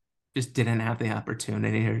them just didn't have the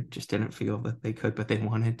opportunity or just didn't feel that they could, but they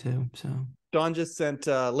wanted to. So Don just sent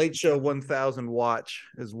Late Show 1000 watch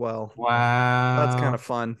as well. That's kind wow. of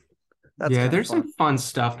fun. That's Yeah, kind of there's fun. some fun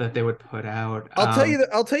stuff that they would put out.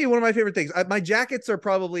 I'll tell you one of my favorite things. My jackets are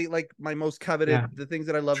probably like my most Yeah, coveted, the things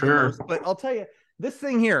that I love the sure. most. But I'll tell you this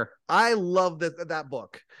thing here. I love that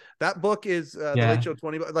book. That book is the Late Yeah, Show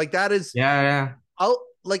 20. Like that is. yeah, yeah. I'll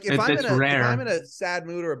like It's if I'm in rare. a sad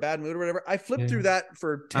mood or a bad mood or whatever. I flip Yeah, through that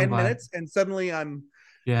for I'm 10 glad. minutes and suddenly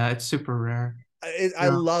Yeah, it's super rare. I Yeah,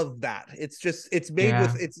 love that. It's made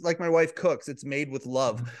with yeah, it's like my wife cooks. It's made with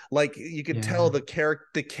love. Like you could tell yeah.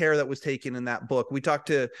 the care that was taken in that book. We talked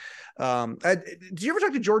to did you ever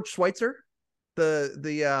talk to George Schweitzer,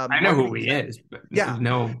 the I know marketing who he exec? is, but Yeah.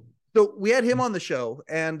 no. So we had him on the show,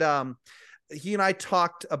 and he and I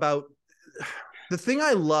talked about the thing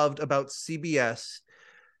I loved about CBS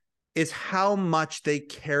is how much they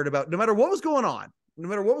cared about no matter what was going on,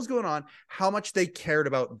 how much they cared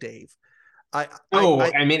about Dave. Oh,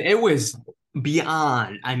 I I mean, it was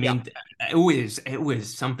beyond. I yeah. mean, it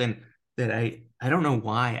was something that I don't know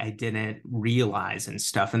why I didn't realize and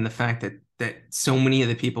stuff. And the fact that so many of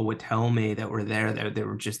the people would tell me that were there, they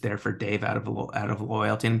were just there for Dave out of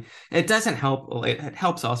loyalty. And it doesn't help. It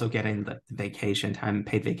helps also getting the vacation time,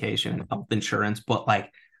 paid vacation, and health insurance. But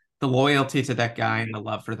like the loyalty to that guy and the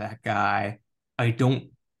love for that guy, I don't.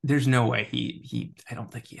 There's no way he. I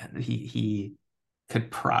don't think he could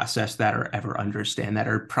process that or ever understand that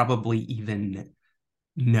or probably even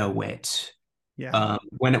know it Yeah.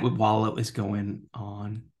 when it would while it was going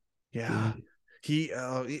on. Yeah. Yeah. He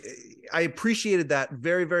I appreciated that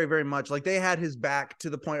very, very, very much. Like they had his back to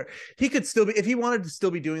the point where he could still be, if he wanted to still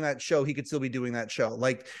be doing that show, he could still be doing that show.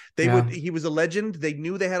 Like Yeah. he was a legend. They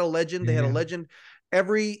knew they had a legend. They had a Yeah. legend.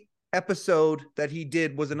 Every episode that he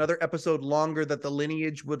did was another episode longer that the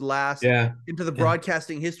lineage would last Yeah. into the Yeah.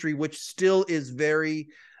 broadcasting history, which still is very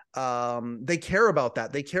they care about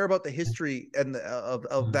that. They care about the history and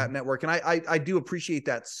of that network. And I do appreciate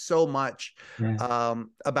that so much Yeah.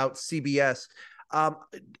 about CBS. Um,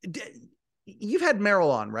 you've had Meryl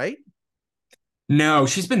on, right? No,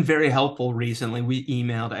 she's been very helpful recently. We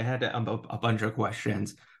emailed. I had a bunch of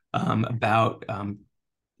questions about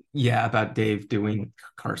yeah, about Dave doing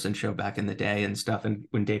Carson show back in the day and stuff, and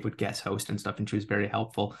when Dave would guest host and stuff, and she was very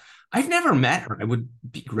helpful. I've never met her. It would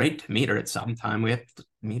be great to meet her at some time. We have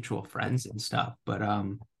mutual friends and stuff, but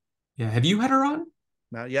yeah. Have you had her on?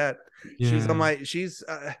 Not yet. She's on Yeah. my.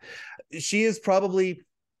 She is probably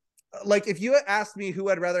like if you asked me who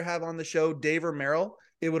I'd rather have on the show, Dave or Meryl,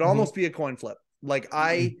 it would Mhm. almost be a coin flip. Like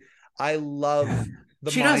I Yeah. love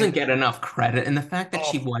the She doesn't mind. get enough credit, and the fact that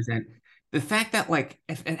she Oh, wasn't, the fact that like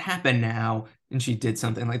if it happened now and she did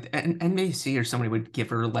something like and NBC or somebody would give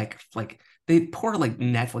her like they poured like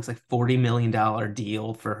Netflix like $40 million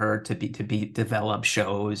deal for her to develop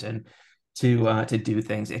shows and to do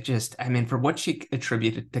things. It just, I mean, for what she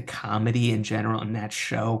attributed to comedy in general in that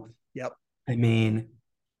show, Yep. I mean,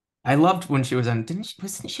 I loved when she was on, didn't she,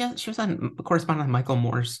 wasn't she was on correspondent on Michael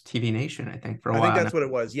Moore's TV Nation, I think, for a I think while. that's what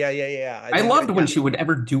it was. Yeah. I loved when she would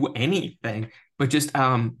ever do anything, but just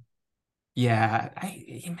yeah,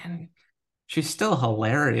 man, she's still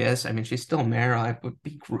hilarious. I mean, she's still Meryl. It would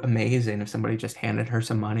be amazing if somebody just handed her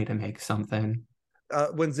some money to make something.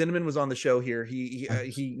 When Zinnemann was on the show here,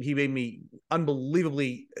 he made me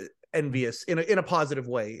unbelievably envious in a positive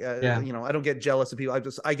way. You know, I don't get jealous of people.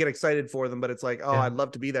 I get excited for them, but it's like, oh, I'd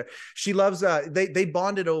love to be there. She loves. They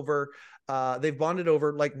bonded over. They've bonded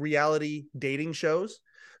over like reality dating shows.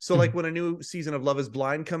 So like when a new season of Love Is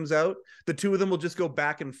Blind comes out, the two of them will just go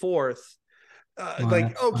back and forth.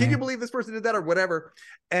 Like, oh, can you believe this person did that or whatever?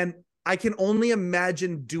 And I can only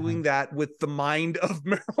imagine doing that with the mind of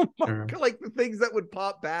Meryl Monk, like the things that would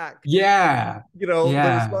pop back. Yeah. You know,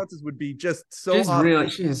 the responses would be just so she's really,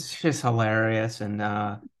 she's hilarious.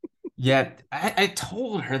 And yet I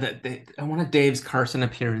told her that one of Dave's Carson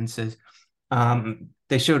appearances,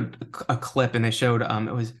 they showed a clip and they showed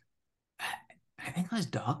it was, I think it was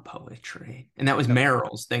dog poetry, and that was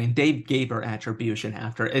Meryl's thing. And Dave gave her attribution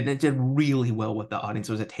after, and it did really well with the audience.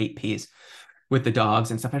 It was a tape piece with the dogs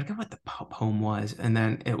and stuff. I forget what the poem was, and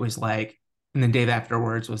then it was like, and then Dave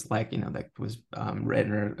afterwards was like, you know, that was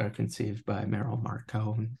written or conceived by Meryl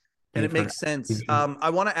Markoff. And it makes sense. I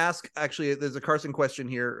want to ask, actually, there's a Carson question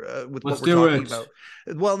here with Let's what we're talking it. about.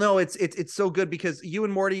 Well, no, it's so good because you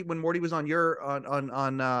and Morty, when Morty was on your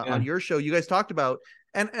on your show, you guys talked about,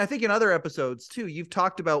 and I think in other episodes too, you've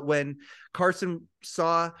talked about when Carson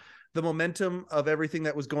saw the momentum of everything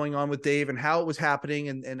that was going on with Dave and how it was happening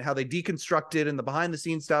and how they deconstructed and the behind the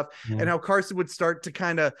scenes stuff and how Carson would start to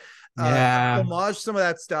kind of homage some of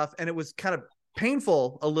that stuff. And it was kind of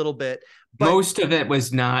painful a little bit. But most of it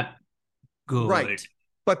was not good. Right.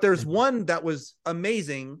 But there's one that was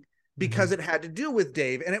amazing because it had to do with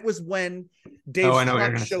Dave. And it was when Dave's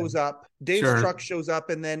truck shows up. Dave's truck shows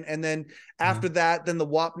up, and then after that, then the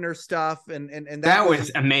Wapner stuff and that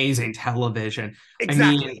was amazing television.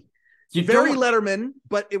 Exactly. I mean, very Letterman,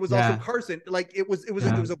 but it was also Yeah. Carson. Like it was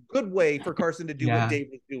a good way for Carson to do what Dave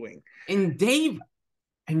was doing. And Dave,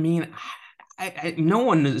 I mean, I no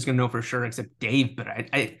one is going to know for sure except Dave, but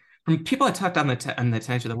I from people I talked on the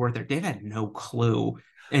Tonight Show that worked there, Dave had no clue.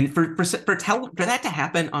 And for that to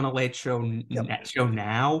happen on a late show show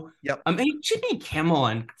now, I mean, Jimmy Kimmel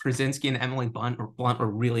and Krasinski and Emily Blunt were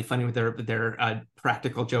really funny with their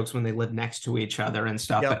practical jokes when they lived next to each other and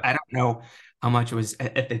stuff. But I don't know how much it was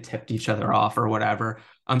if they tipped each other off or whatever.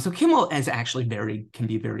 So Kimmel is actually can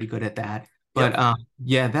be very good at that. But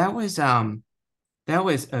yeah, that was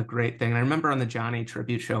a great thing. And I remember on the Johnny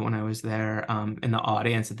tribute show when I was there in the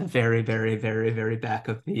audience at the very, very, very, very back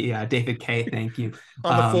of the David K. Thank you.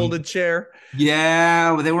 On the folded chair.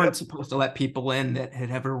 Yeah, they weren't supposed to let people in that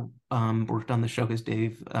had ever worked on the show because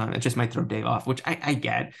Dave, it just might throw Dave off, which I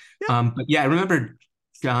get. But yeah, I remember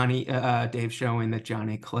Dave showing the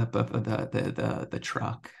Johnny clip of the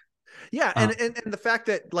truck. Yeah, and the fact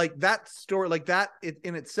that like that story, like that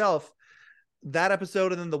in itself, that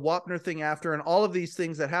episode and then the Wapner thing after and all of these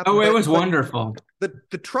things that happened. Oh, it was wonderful.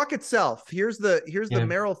 The truck itself. Here's the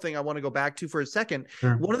Meryl thing I want to go back to for a second.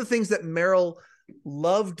 Sure. One of the things that Meryl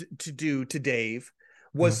loved to do to Dave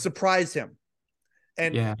was surprise him.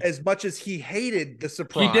 And as much as he hated the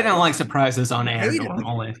surprise, he didn't like surprises on air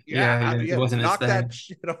normally. He wasn't knock his thing. that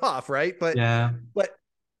shit off, right? But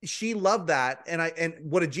she loved that, and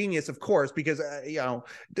what a genius, of course, because you know,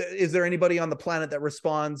 is there anybody on the planet that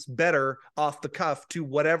responds better off the cuff to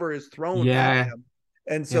whatever is thrown at him?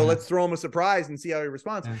 And so let's throw him a surprise and see how he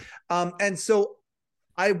responds. And so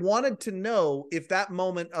I wanted to know if that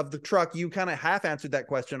moment of the truck, you kind of half answered that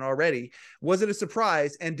question already. Was it a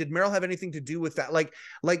surprise, and did Meryl have anything to do with that? Like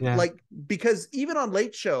because even on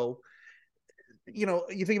Late Show, you know,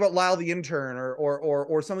 you think about Lyle the intern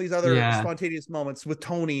or some of these other spontaneous moments with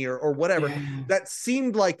Tony or whatever that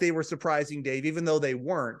seemed like they were surprising Dave, even though they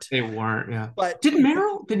weren't. But did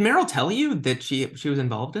Meryl tell you that she was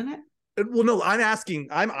involved in it? Well, no, I'm asking.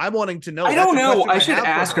 I'm wanting to know. I don't know. I should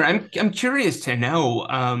ask her. I'm curious to know.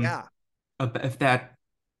 If that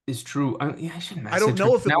is true. I should message I don't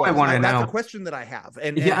know her. if it now was. I want to know. That's a question that I have.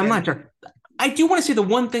 And I'm not sure. I do want to say the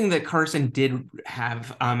one thing that Carson did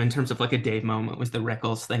have in terms of like a Dave moment was the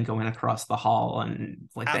Rickles thing going across the hall, and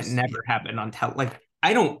like that never happened on like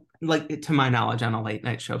I don't like it, to my knowledge, on a late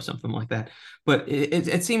night show, something like that. But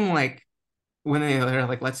it seemed like when they're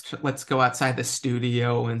like, let's go outside the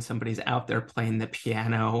studio, and somebody's out there playing the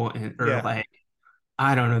piano, and or Yeah. like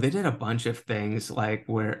I don't know, they did a bunch of things like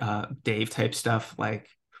where Dave type stuff, like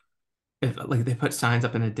if like they put signs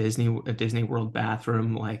up in a Disney World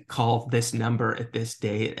bathroom, like call this number at this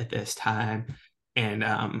date at this time, and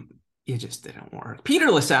it just didn't work. Peter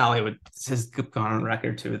LaSalle has gone on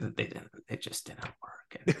record too that it just didn't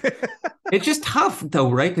work. And it's just tough though,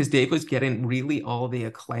 right? Because Dave was getting really all the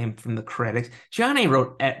acclaim from the critics. Johnny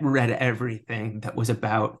read everything that was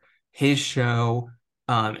about his show.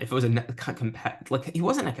 If it was like he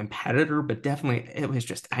wasn't a competitor, but definitely it was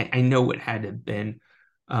just I know it had to have been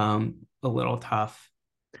a little tough.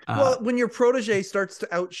 Well, when your protege starts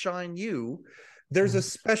to outshine you, there's a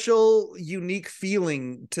special, unique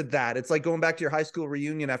feeling to that. It's like going back to your high school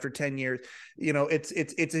reunion after 10 years. You know, it's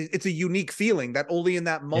a unique feeling that only in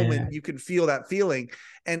that moment you can feel that feeling.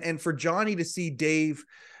 And for Johnny to see Dave,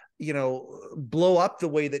 you know, blow up the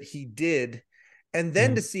way that he did, and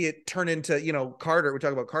then to see it turn into, you know, Carter, we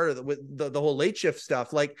talk about Carter with the whole late shift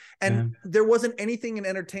stuff, like, and there wasn't anything in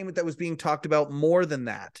entertainment that was being talked about more than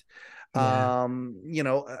that. You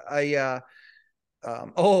know,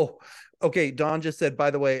 oh, okay. Don just said,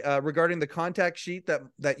 by the way, regarding the contact sheet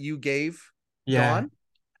that you gave Don,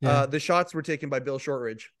 the shots were taken by Bill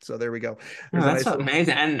Shortridge. So there we go. Oh, that's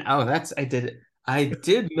amazing. And I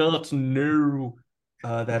did not know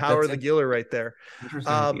that Power of the Giller right there.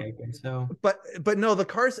 Interesting. So, but no, the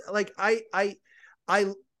cars, like I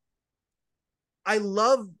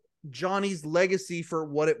love Johnny's legacy for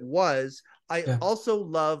what it was. I also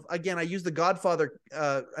love, again, I use the Godfather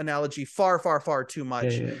analogy far too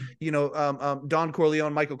much. You know, Don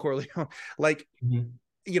Corleone, Michael Corleone, like,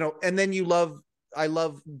 you know, and then I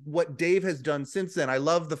love what Dave has done since then. I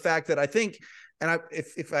love the fact that I think, and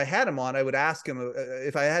if I had him on, I would ask him,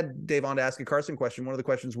 if I had Dave on to ask a Carson question, one of the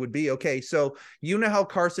questions would be, okay, so you know how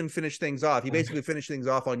Carson finished things off. He basically finished things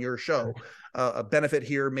off on your show, a benefit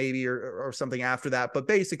here maybe, or something after that. But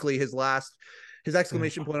basically his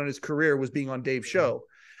exclamation point on his career was being on Dave's show.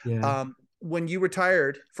 When you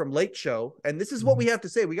retired from Late Show, and this is what we have to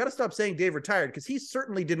say, we got to stop saying Dave retired, because he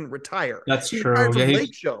certainly didn't retire. That's he true. Retired from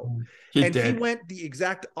Late Show. He went the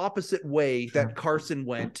exact opposite way that Carson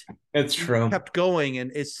went. It's true. He kept going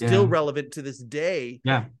and is still relevant to this day.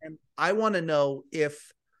 And I want to know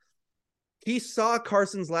if he saw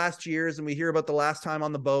Carson's last years, and we hear about the last time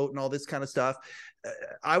on the boat and all this kind of stuff.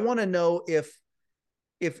 I want to know if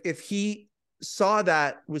he saw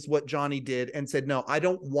that was what Johnny did and said, no, I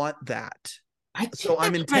don't want that. So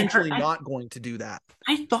I'm intentionally not going to do that.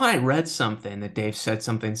 I thought I read something that Dave said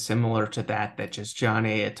something similar to that just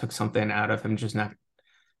Johnny, it took something out of him just not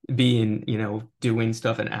being, you know, doing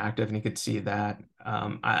stuff and active, and he could see that.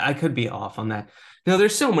 I could be off on that. No,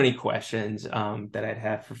 there's so many questions that I'd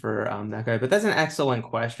have for that guy, but that's an excellent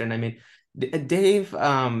question. I mean,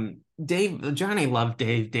 Johnny loved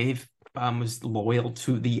Dave. Dave was loyal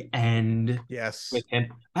to the end. Yes. With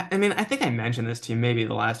him. I mean, I think I mentioned this to you maybe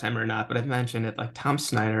the last time or not, but I've mentioned it. Like Tom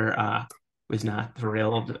Snyder was not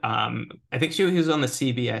thrilled. I think he was on the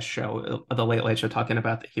CBS show, The Late Late Show, talking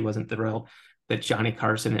about that he wasn't thrilled that Johnny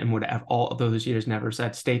Carson and would have all of those years never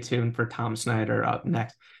said, stay tuned for Tom Snyder up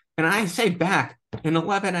next. And I say back in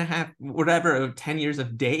 11 and a half, whatever, 10 years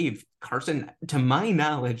of Dave, Carson, to my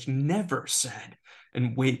knowledge, never said,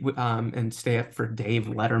 and wait, and stay up for Dave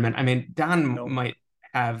Letterman. I mean, Don might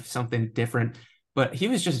have something different, but he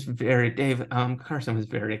was just Carson was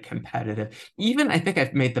very competitive. Even I think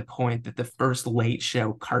I've made the point that the first Late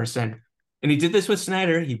Show, Carson, and he did this with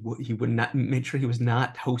Snyder, he would not make sure he was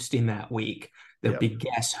not hosting that week. There'd be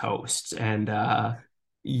guest hosts, and I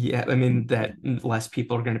mean that less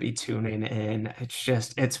people are going to be tuning in.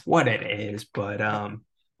 It's what it is, but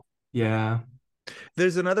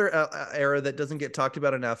There's another era that doesn't get talked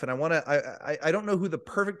about enough, and I don't know who the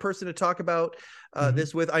perfect person to talk about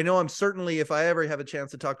this with. I know I'm certainly, if I ever have a chance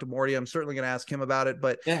to talk to Morty, I'm certainly going to ask him about it.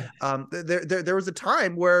 But there was a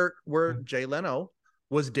time where Jay Leno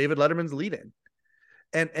was David Letterman's lead-in,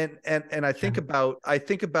 and I think about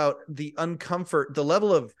the uncomfort, the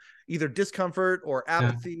level of either discomfort or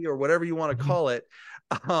apathy or whatever you want to call it,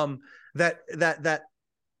 that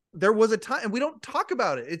there was a time, and we don't talk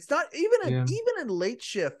about it. It's not even in Late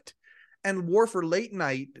Shift and War for Late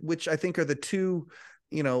Night, which I think are the two,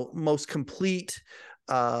 you know, most complete,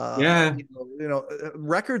 records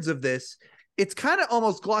of this. It's kind of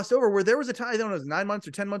almost glossed over, where there was a time, I don't know, it was 9 months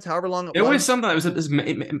or 10 months, however long it was. It was something that was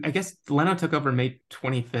I guess Leno took over May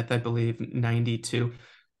 25th, I believe, 92.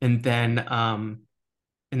 And then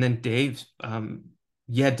Dave,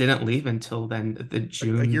 didn't leave until then, the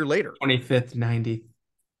June a year later, 25th, 93.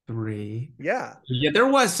 3. Yeah. Yeah, there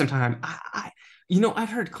was some time. I've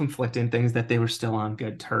heard conflicting things that they were still on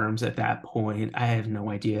good terms at that point. I have no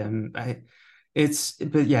idea.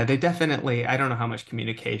 But yeah, they definitely, I don't know how much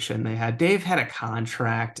communication they had. Dave had a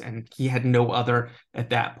contract and he had no other at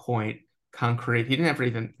that point concrete. He never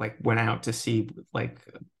even like went out to see like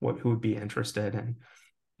who would be interested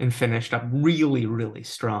and finished up really, really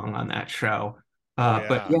strong on that show. Oh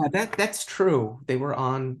But yeah. yeah, that's true. They were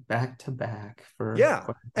on back to back for Yeah.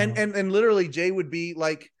 quite a And while. literally Jay would be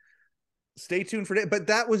like, stay tuned for it. But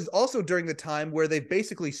that was also during the time where they've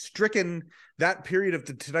basically stricken that period of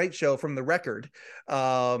the Tonight Show from the record.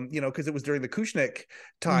 Because it was during the Kushnick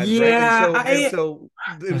times, right? And Yeah, so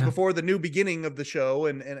it was yeah. before the new beginning of the show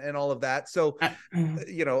and all of that. So I-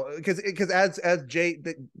 because as Jay,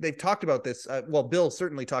 they've talked about this. Well, Bill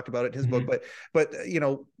certainly talked about it in his book, Mhm. but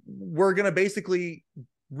we're gonna basically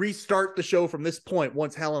restart the show from this point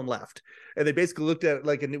once Helen left, and they basically looked at it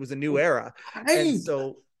like, and it was a new era, and I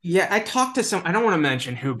so Yeah, I talked to I don't want to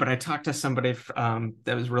mention who, but I talked to somebody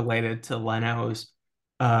that was related to Leno's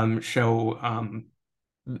show and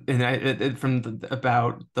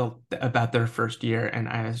about their first year, and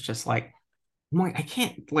I was just like, I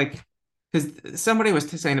can't like because somebody was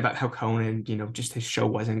saying about how Conan, just his show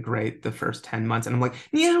wasn't great the first 10 months, and I'm like,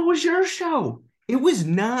 yeah, it was your show. It was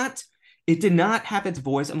not. It did not have its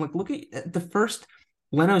voice. I'm like, look at the first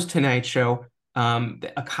Leno's Tonight Show.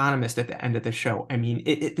 The Economist at the end of the show. I mean,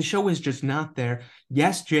 the show was just not there.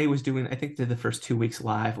 Yes, Jay was doing, I think, did the first 2 weeks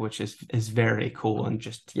live, which is very cool and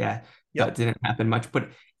just that yep, didn't happen much, but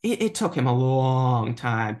it took him a long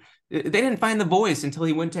time. They didn't find the voice until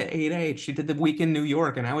he went to 8H. He did the week in New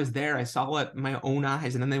York, and I was there. I saw it with my own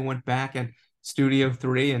eyes, and then they went back and Studio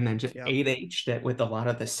 3 and then just yep, 8H'd it with a lot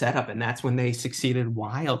of the setup, and that's when they succeeded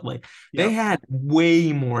wildly. They yep. had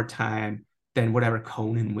way more time than whatever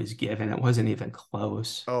Conan was given. It wasn't even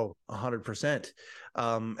close. Oh, 100%.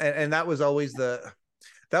 And that was always the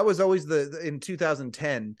in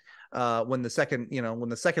 2010, when the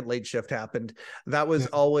second late shift happened. That was Yeah.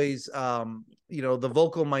 always the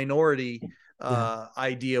vocal minority Yeah.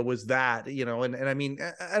 idea was that, and I mean,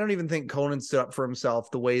 I don't even think Conan stood up for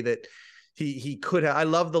himself the way that he could have. I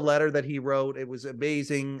love the letter that he wrote. It was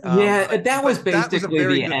amazing. Yeah, that was But that was a basically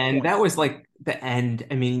very the good end. point. That was like the end.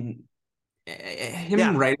 I mean, him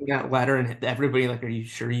Yeah, writing that letter and everybody like, are you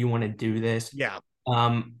sure you want to do this? yeah,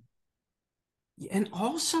 Um, and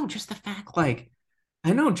also just the fact, like,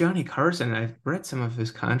 I know Johnny Carson, I've read some of his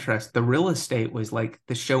contracts. The real estate was like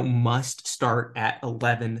the show must start at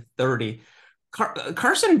 11:30.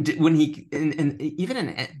 Carson when he even in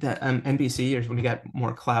the NBC years when he got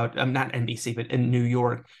more clout, not NBC, but in New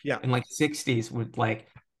York yeah, in like 60s would like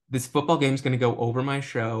this football game's going to go over my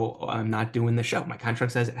show. I'm not doing the show. My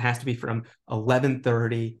contract says it has to be from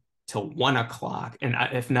 11:30 till 1 o'clock. And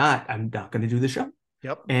if not, I'm not going to do the show.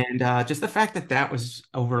 yep. And just the fact that that was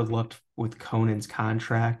overlooked with Conan's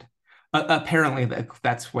contract. Apparently,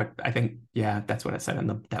 that's what I think. Yeah, that's what it said in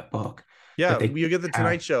that book. That Yeah, they, you get the uh,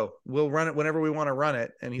 Tonight Show. We'll run it whenever we want to run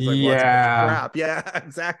it. And he's like, well, that's a bunch of yeah, crap. Yeah,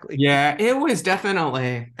 exactly. yeah, it was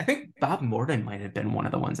definitely. I think Bob Morton might have been one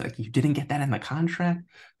of the ones like you didn't get that in the contract.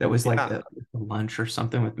 That was like Yeah. the lunch or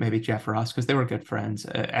something with maybe Jeff Ross because they were good friends.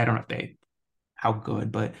 I don't know if how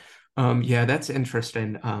good, but yeah, that's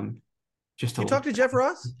interesting. Just to You look talked to Jeff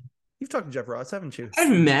Ross? You've talked to Jeff Ross, haven't you? I've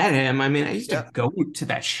met him. I mean, I used to Yeah. go to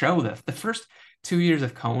that show the first 2 years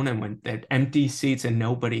of Conan when they had empty seats and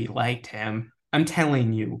nobody liked him. I'm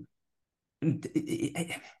telling you,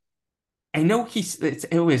 I know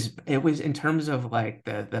it was in terms of like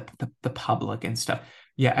the public and stuff.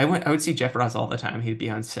 Yeah, I would see Jeff Ross all the time. He'd be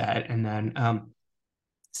on set and then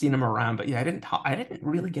seen him around, but yeah, I didn't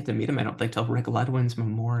really get to meet him, I don't think, till Rick Ludwin's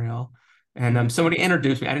memorial. And Mm, somebody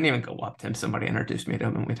introduced me. I didn't even go up to him. Somebody introduced me to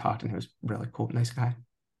him and we talked and he was really cool, nice guy.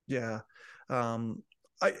 yeah.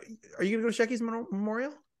 I Are you gonna go to Shecky's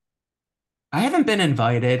memorial? I haven't been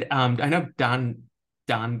invited. I know Don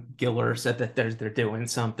Giller said that they're doing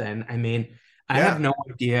something. I mean, I have Yeah. no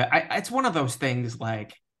idea. It's one of those things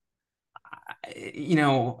like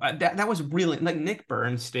that was really like Nick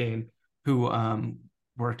Bernstein, who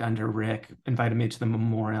worked under Rick, invited me to the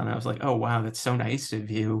memorial, and I was like, oh wow, that's so nice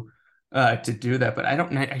of you to do that. But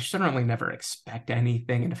I certainly never expect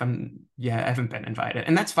anything. And if I haven't been invited,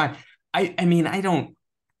 and that's fine. I mean, I don't.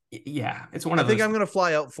 Yeah, it's one I of think those. I'm gonna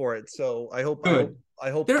fly out for it. So Good. I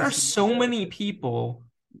hope There to are see you so there. many people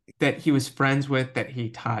that he was friends with that he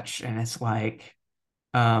touched, and it's like,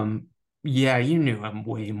 um, Yeah, you knew him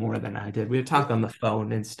way more than I did. We would talk on the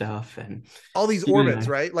phone and stuff, and all these you and orbits,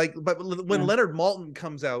 right? Like, but when yeah, Leonard Maltin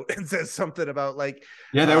comes out and says something about like,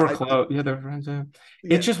 yeah, they were close. Yeah, they were friends. Yeah.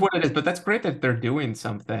 yeah, It's just what it is, but that's great that they're doing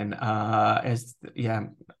something. As yeah,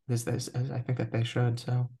 this as I think that they should.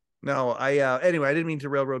 So no, anyway, I didn't mean to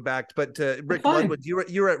railroad back, but it's Rick fine. Ludwig,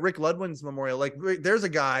 you were at Rick Ludwig's memorial. Like, there's a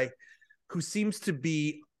guy who seems to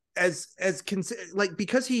be like,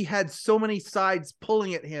 because he had so many sides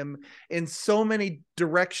pulling at him in so many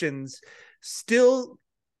directions, still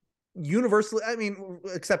universally, I mean,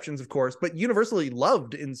 exceptions of course, but universally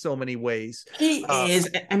loved in so many ways. He is.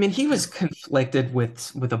 I mean, he was conflicted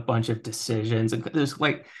with a bunch of decisions, and there's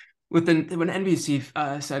like when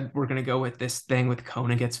NBC said we're gonna go with this thing with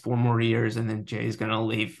Conan gets 4 more years, and then Jay's gonna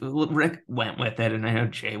leave. Rick went with it, and I know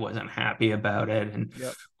Jay wasn't happy about it, and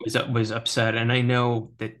Yep. was upset. And I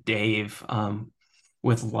know that Dave,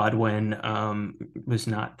 with Ludwin, was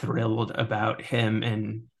not thrilled about him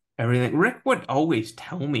and everything. Rick would always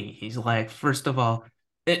tell me, he's like, first of all.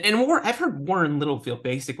 And I've heard Warren Littlefield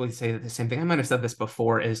basically say the same thing. I might have said this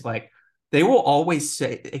before, is like they will always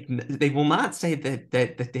say, they will not say that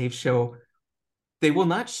the Dave show, they will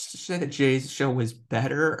not say that Jay's show was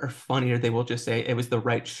better or funnier. They will just say it was the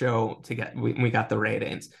right show to get, we got the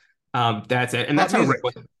ratings. That's it. And Pop that's how music. Rick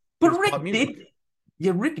was. It But was pop Rick music. did,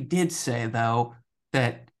 yeah, Rick did say though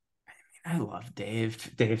that I love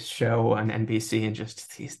Dave's show on NBC, and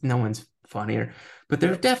just no one's funnier. But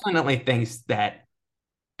there's Yep. definitely things that,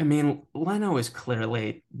 I mean, Leno is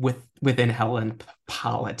clearly within Helen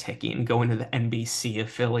politicking, going to the NBC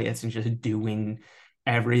affiliates and just doing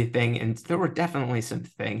everything. And there were definitely some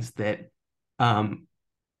things that um,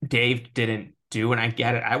 Dave didn't do, and I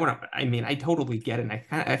get it. I mean, I totally get it. And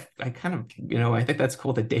I kind of, I think that's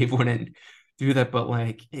cool that Dave wouldn't do that. But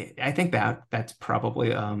like, I think that's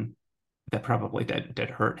probably that probably did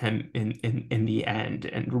hurt him in the end.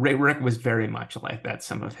 And Rick was very much like that.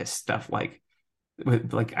 Some of his stuff,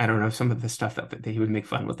 with like, I don't know, some of the stuff that he would make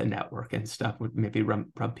fun with the network and stuff would maybe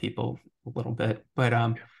rub people a little bit. But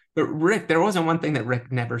Rick, there wasn't one thing that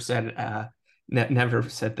Rick never said. Never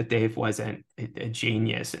said that Dave wasn't a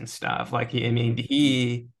genius and stuff. Like I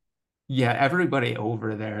mean, yeah, everybody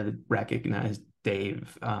over there recognized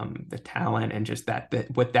Dave, the talent and just that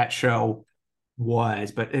what that show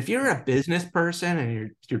was. But if you're a business person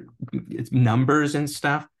and you're it's numbers and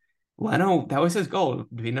stuff, Leno, that was his goal, to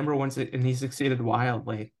be number one, and he succeeded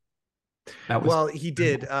wildly. That was Well, he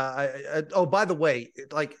did. Oh, by the way,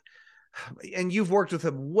 like, and you've worked with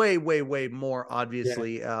him way, way, way more, yeah.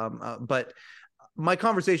 obviously. But my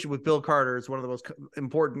conversation with Bill Carter is one of the most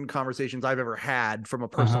important conversations I've ever had from a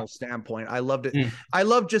Uh-huh. personal standpoint. I loved it. Mm. I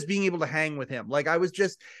loved just being able to hang with him. Like, I was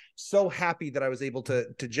just so happy that I was able to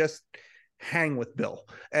just hang with Bill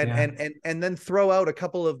and Yeah. then throw out a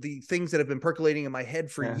couple of the things that have been percolating in my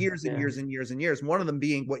head for Yeah. years and Yeah. years and years and years. One of them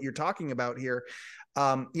being what you're talking about here.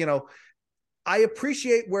 You know, I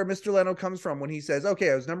appreciate where Mr. Leno comes from when he says,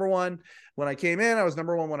 "Okay, I was number one when I came in. I was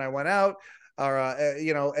number one when I went out." Or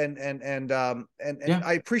and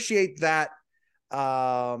I appreciate that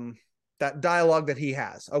that dialogue that he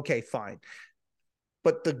has. Okay, fine.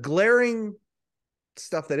 But the glaring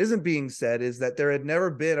stuff that isn't being said is that there had never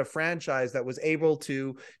been a franchise that was able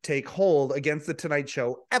to take hold against the Tonight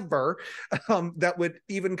Show ever, that would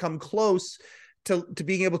even come close to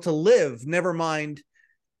being able to live. Never mind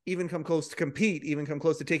even come close to compete, even come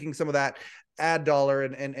close to taking some of that ad dollar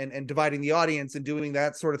and dividing the audience and doing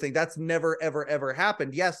that sort of thing. That's never, ever, ever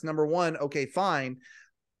happened. Yes, number one, okay, fine.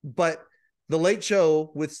 But the Late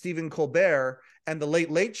Show with Stephen Colbert and the Late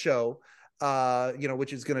Late Show,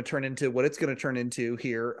 which is going to turn into what it's going to turn into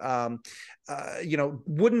here,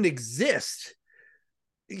 wouldn't exist,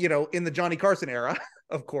 in the Johnny Carson era,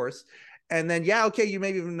 of course. And then, yeah, okay, you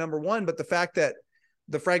may be number one, but the fact that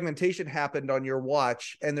the fragmentation happened on your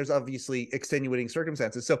watch, and there's obviously extenuating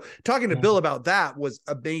circumstances. So talking to Bill about that was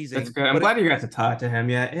amazing. That's good. I'm glad you got to talk to him.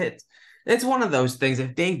 Yeah, it's one of those things.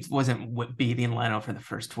 If Dave wasn't beating Leno for the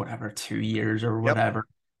first 2 years or whatever,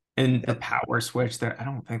 and the power switch, there, I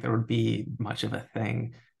don't think there would be much of a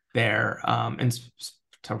thing there. And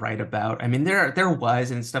to write about. I mean, there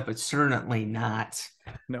was and stuff, but certainly not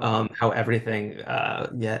how everything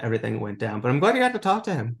went down. But I'm glad you got to talk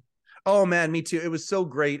to him. Oh man, me too. It was so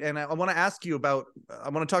great. And I want to ask you about, I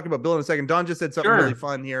want to talk about Bill in a second. Don just said something really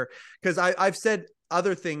fun here, because I've said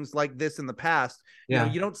other things like this in the past.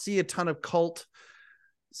 Yeah. You don't see a ton of cult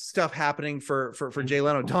stuff happening for Jay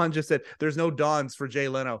Leno. Don just said there's no Dons for Jay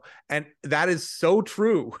Leno. And that is so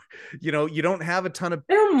true. You don't have a ton of,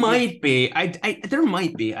 there might be. There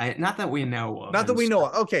might be. Not that we know of. Not that we know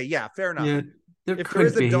of. Okay, yeah, fair enough. Yeah, if there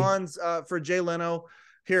is a Dons for Jay Leno,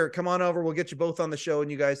 here, come on over. We'll get you both on the show,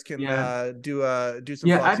 and you guys can do some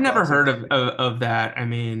Yeah, Fox I've never Gossip. heard of that. I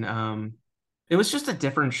mean, it was just a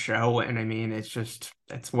different show, and I mean,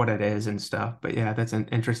 it's what it is and stuff. But yeah, that's an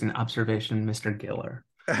interesting observation, Mr. Giller.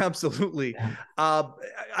 Absolutely. Yeah.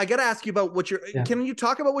 I got to ask you about Yeah. can you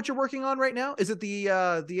talk about what you're working on right now? Is it the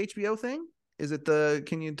HBO thing? Is it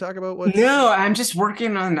can you talk about what? No, I'm just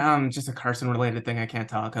working on just a Carson related thing I can't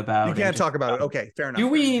talk about. You And can't just talk about it. Okay, fair enough.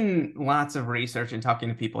 doing lots of research and talking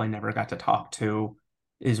to people I never got to talk to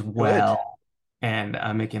as Good. well, and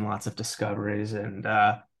making lots of discoveries. And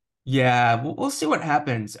yeah, we'll see what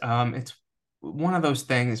happens. It's one of those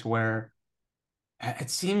things where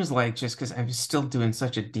it seems like just because I'm still doing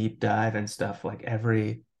such a deep dive and stuff, like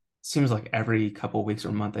seems like every couple weeks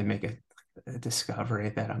or month I make a discovery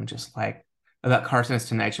that I'm just like about Carson's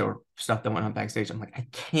Tonight Show or stuff that went on backstage. I'm like, I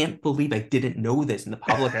can't believe I didn't know this, and the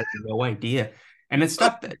public has no idea. And it's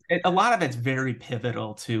stuff that a lot of it's very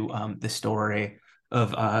pivotal to the story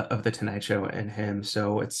of the Tonight Show and him.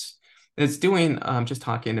 So it's doing just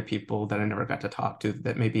talking to people that I never got to talk to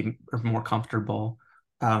that maybe are more comfortable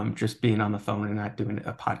just being on the phone and not doing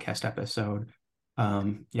a podcast episode.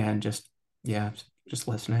 Yeah, and just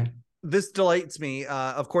listening. This delights me.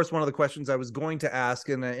 Of course, one of the questions I was going to ask,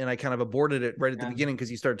 and I kind of aborted it right at the beginning because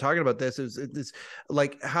you started talking about this. Is this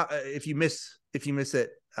like how if you miss it,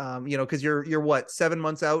 because you're what 7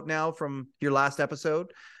 months out now from your last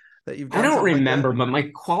episode that you've done. I don't remember, like but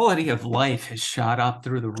my quality of life has shot up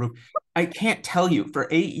through the roof. I can't tell you for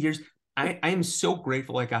 8 years. I am so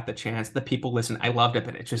grateful I got the chance. The people listen. I loved it,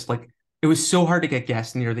 but it's just like it was so hard to get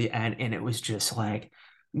guests near the end, and it was just like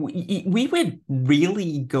we would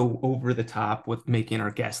really go over the top with making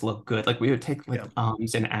our guests look good. Like we would take like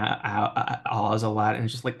ums and ahs a lot, and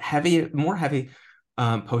just like more heavy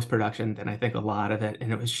post-production than I think a lot of it.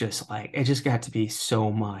 And it was just like it just got to be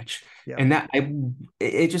so much. And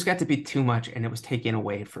it just got to be too much, and it was taken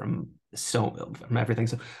away from everything.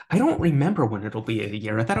 So I don't remember when it'll be a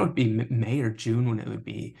year. I thought it would be May or June when it would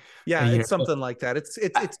be a year. It's something like that.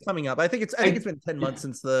 It's coming up. I think it's been 10 months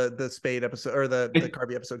since the Spade episode or the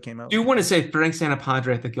Carvey episode came out. Do you want to say Frank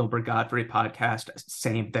Santapadre at the Gilbert Godfrey podcast?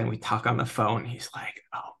 Same thing. We talk on the phone. He's like,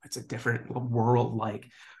 oh, it's a different world. Like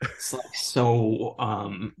it's like so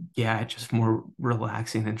just more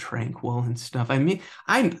relaxing and tranquil and stuff. I mean,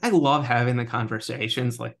 I love having the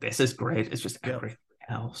conversations. Like this is great. It's just everything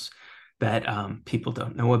else that people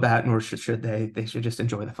don't know about, nor should they. They should just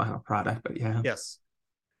enjoy the final product. But yeah. Yes.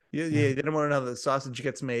 Yeah. They don't want to know how the sausage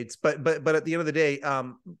gets made. But at the end of the day,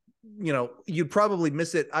 you'd probably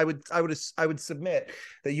miss it. I would submit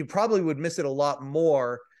that you probably would miss it a lot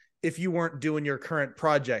more if you weren't doing your current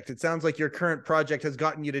project. It sounds like your current project has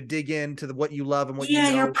gotten you to dig into what you love and what you know.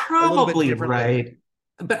 You're probably right.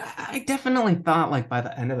 But I definitely thought like by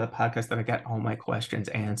the end of the podcast that I got all my questions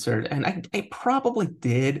answered. And I probably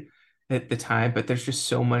did at the time, but there's just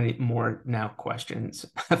so many more now questions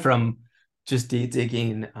from just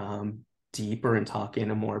digging deeper and talking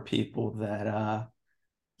to more people that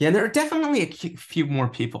there are definitely a few more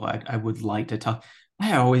people I would like to talk.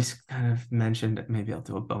 I always kind of mentioned that maybe I'll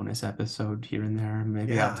do a bonus episode here and there.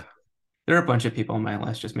 Maybe there are a bunch of people on my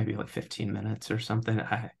list, just maybe like 15 minutes or something.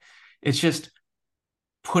 It's just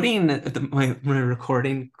putting my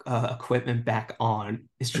recording equipment back on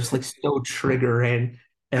is just like so triggering,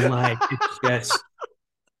 and like it's just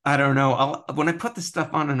I don't know. When I put the stuff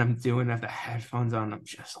on and I'm doing have the headphones on, I'm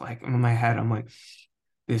just like in my head, I'm like,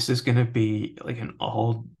 this is gonna be like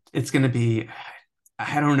it's gonna be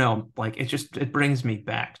I don't know, like it brings me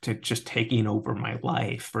back to just taking over my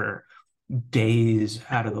life for days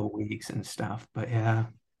out of the weeks and stuff. But yeah,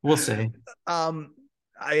 we'll see.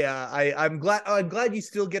 I'm glad you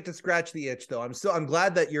still get to scratch the itch though. I'm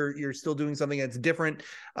glad that you're still doing something that's different.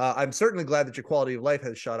 I'm certainly glad that your quality of life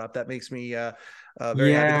has shot up. That makes me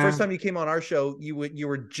very happy. The first time you came on our show, you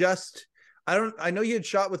were just I know you had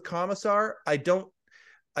shot with Commissar. I don't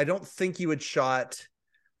think you had shot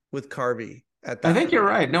with Carvey at that. I think you're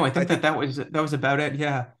right. No, I think that was about it.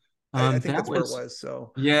 Yeah. I think that's where it was.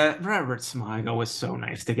 So yeah, Robert Smigel was so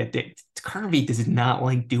nice to get. Carvey does not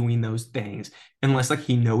like doing those things unless like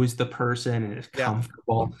he knows the person and is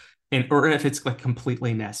comfortable, or if it's like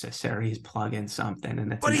completely necessary. He's plugging something,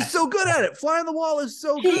 and it's. But he's so good at it. Fly on the wall is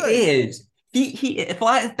so good. He is. He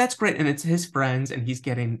that's great, and it's his friends, and he's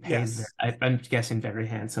getting paid. Yes. I'm guessing very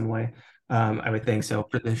handsomely. I would think so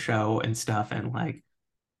for the show and stuff, and like,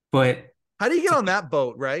 but. How do you get on that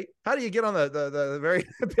boat, right? How do you get on the very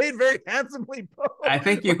paid very handsomely boat? I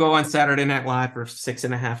think you go on Saturday Night Live for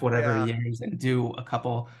 6.5 years and do a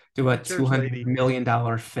 $200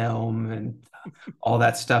 million film and all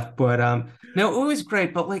that stuff. But no, it was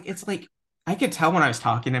great. But like, it's like I could tell when I was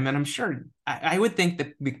talking to him, and I'm sure I would think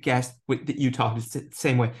that the guest that you talk the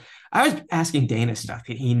same way. I was asking Dana stuff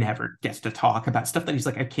that he never gets to talk about, stuff that he's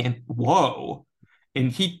like, I can't, whoa.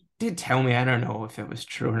 And he did tell me, I don't know if it was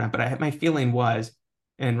true or not, but my feeling was,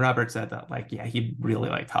 and Robert said that, like, yeah, he really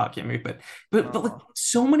liked talking to me, but like,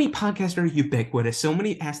 so many podcasts are ubiquitous. So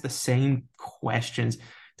many ask the same questions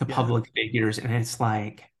to public figures, and it's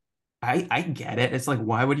like, I get it. It's like,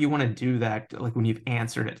 why would you want to do that? Like when you've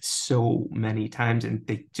answered it so many times and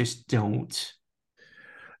they just don't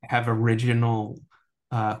have original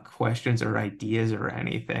questions or ideas or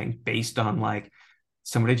anything based on like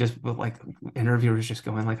somebody just like interviewers just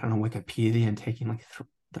going like on Wikipedia and taking like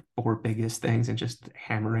the four biggest things and just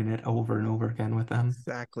hammering it over and over again with them.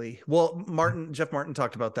 Exactly. Well, Jeff Martin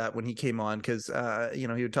talked about that when he came on, because he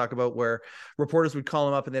would talk about where reporters would call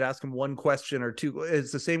him up and they'd ask him one question or two.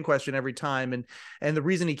 It's the same question every time. And the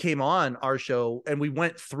reason he came on our show, and we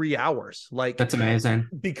went 3 hours, like, that's amazing,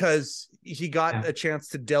 because he got a chance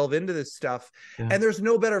to delve into this stuff. And there's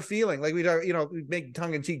no better feeling. Like we make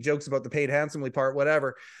tongue-in-cheek jokes about the paid handsomely part,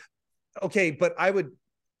 whatever. Okay, but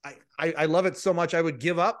I love it so much. I would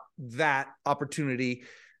give up that opportunity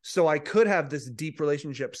so I could have this deep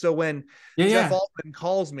relationship. So when Jeff Altman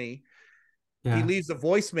calls me, he leaves a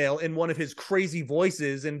voicemail in one of his crazy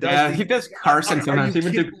voices and does he does Carson sometimes.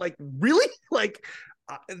 Like, really? Like,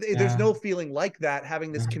 there's no feeling like that,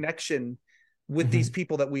 having this connection with these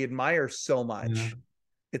people that we admire so much.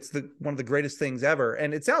 It's one of the greatest things ever.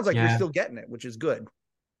 And it sounds like you're still getting it, which is good.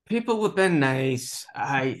 People have been nice.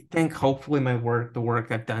 I think hopefully the work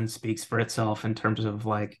I've done speaks for itself in terms of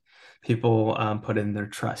like people put in their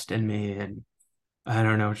trust in me, and I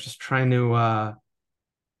don't know, just trying to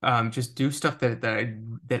just do stuff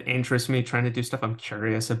that interests me, trying to do stuff I'm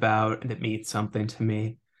curious about and that means something to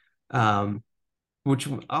me. Which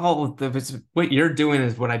what you're doing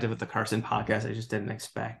is what I did with the Carson podcast. I just didn't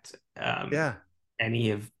expect any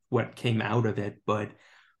of what came out of it, but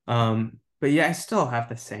yeah, I still have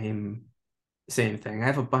the same thing. I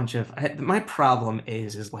have a bunch of my problem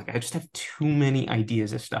is like I just have too many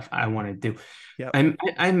ideas of stuff I want to do.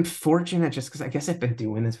 I'm fortunate just because I guess I've been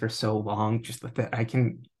doing this for so long, just that I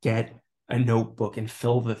can get a notebook and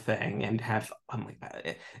fill the thing and have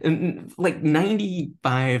like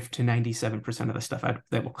 95 to 97% of the stuff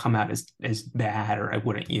that will come out as bad or I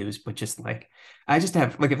wouldn't use, but just like I just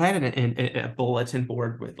have like if I had a bulletin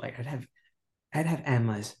board with like I'd have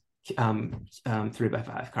endless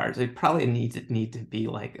 3x5 cards. It probably need to be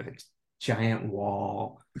like a giant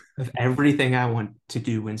wall of everything I want to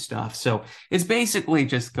do and stuff. So it's basically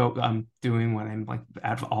just doing what I'm like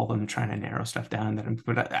out of all of them, trying to narrow stuff down.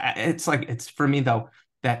 It's for me though,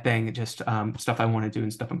 that thing just stuff I want to do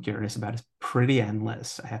and stuff I'm curious about is pretty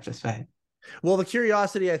endless, I have to say. Well, the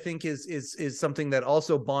curiosity, I think, is something that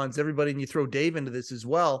also bonds everybody, and you throw Dave into this as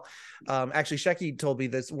well. Actually, Shecky told me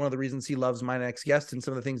this. One of the reasons he loves My Next Guest and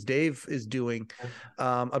some of the things Dave is doing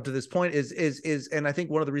up to this point is, and I think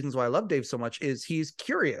one of the reasons why I love Dave so much is he's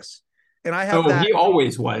curious, and I have that. He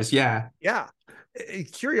always was, yeah.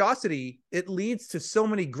 Curiosity, it leads to so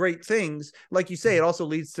many great things. Like you say, it also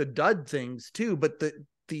leads to dud things too. But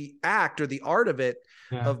the act or the art of it,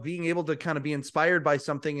 of being able to kind of be inspired by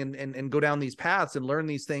something and go down these paths and learn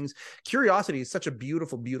these things. Curiosity is such a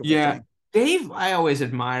beautiful thing. Dave, I always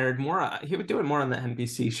admired more. He would do it more on the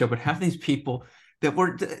NBC show, but have these people that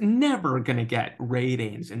were never going to get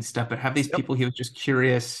ratings and stuff, but have these people he was just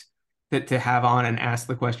curious to have on and ask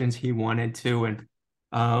the questions he wanted to. And,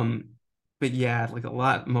 but yeah,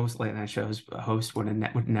 like most late night shows, hosts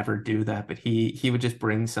would never do that, but he would just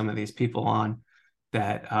bring some of these people on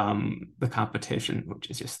that the competition, which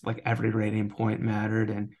is just like every rating point mattered,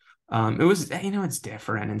 and it was it's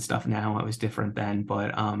different and stuff now. It was different then,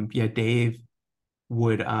 but Dave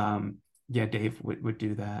would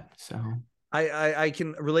do that. So I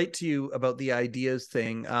can relate to you about the ideas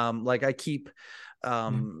thing. Like I keep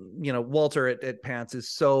Walter at Pants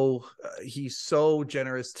is he's so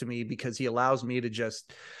generous to me because he allows me to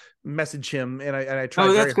just message him, and I try.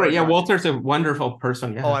 Oh, that's great. Yeah, Walter's a wonderful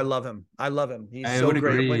person. Yeah. Oh, I love him. He's so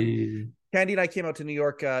great. When Candy and I came out to New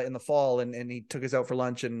York in the fall, and he took us out for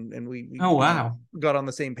lunch, and we got on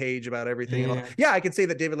the same page about everything. I could say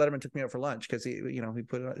that David Letterman took me out for lunch because he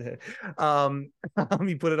put it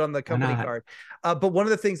he put it on the company card. But one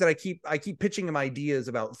of the things that I keep pitching him ideas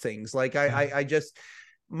about things, like I just,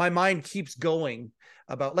 my mind keeps going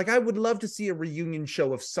about, like, I would love to see a reunion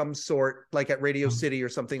show of some sort, like at Radio City or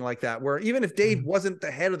something like that, where even if Dave wasn't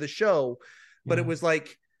the head of the show, but it was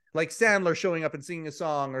like Sandler showing up and singing a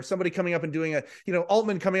song, or somebody coming up and doing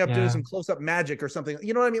Altman coming up doing some close-up magic or something.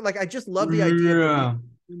 You know what I mean? Like, I just love the idea of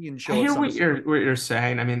reunion I show of hear some what sort. you're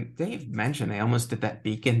saying. I mean, they've mentioned they almost did that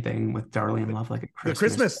Beacon thing with Darlene Love, like at The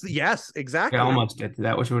Christmas. Christmas, yes, They exactly. almost did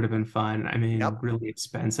that, which would have been fun. I mean, Yep. really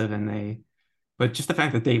expensive, but just the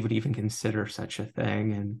fact that they would even consider such a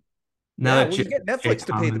thing, and now Yeah, that well, you get Jay Netflix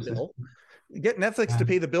to pay the Thomas is, bill. You get Netflix yeah, to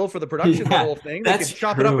pay the bill for the production of the yeah, whole thing. They that's could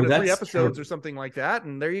chop it up true. into three That's episodes or true. something like that,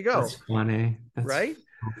 and there you go. That's funny. That's Right?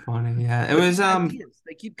 so funny. Yeah, it But was these ideas,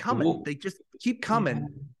 they keep coming. well, They just keep yeah. coming.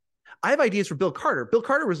 I have ideas for Bill Carter. Bill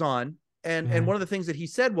Carter was on, and Yeah. one of the things that he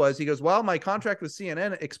said was, he goes, "Well, my contract with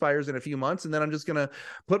CNN expires in a few months, and then I'm just gonna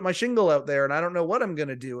put my shingle out there, and I don't know what I'm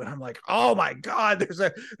gonna do." And I'm like, "Oh my god,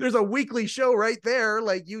 there's a weekly show right there,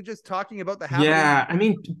 like you just talking about the happenings." Yeah, I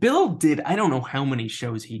mean, Bill did. I don't know how many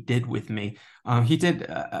shows he did with me. He did.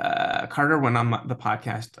 Carter went on the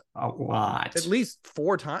podcast a At lot. least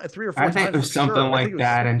 4 times, 3 or 4 times I think it for was something sure. I think like it was,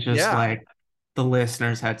 that, and just yeah, like the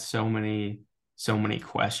listeners had so many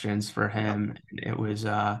questions for yeah. him. It was,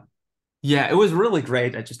 yeah, it was really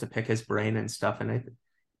great just to pick his brain and stuff. And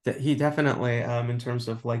that he definitely, in terms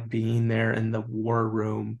of like being there in the war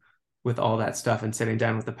room with all that stuff and sitting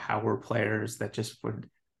down with the power players that just would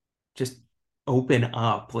just open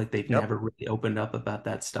up like they've Yep. never really opened up about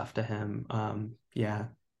that stuff to him. Yeah,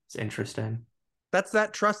 it's interesting. That's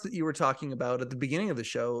that trust that you were talking about at the beginning of the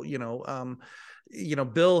show.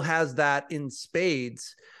 Bill has that in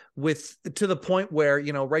spades, with to the point where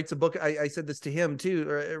writes a book. I said this to him too.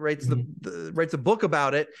 Writes writes a book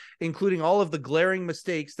about it, including all of the glaring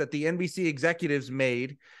mistakes that the NBC executives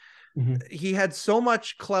made. Mm-hmm. He had so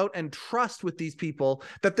much clout and trust with these people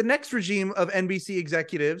that the next regime of NBC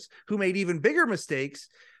executives, who made even bigger mistakes,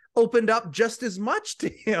 opened up just as much to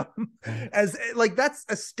him. As like, that's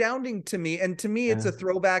astounding to me. And to me, it's a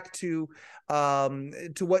throwback to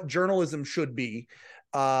what journalism should be,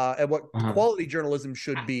 and what quality journalism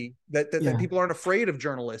should be, that people aren't afraid of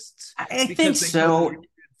journalists I think because they know that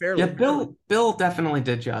they're so. Yeah, fairly. Bill definitely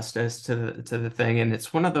did justice to the thing, and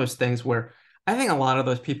it's one of those things where I think a lot of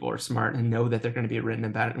those people are smart and know that they're going to be written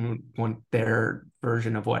about it and want their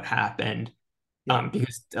version of what happened.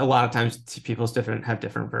 Because a lot of times people's have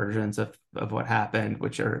different versions of what happened,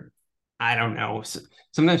 which are, I don't know.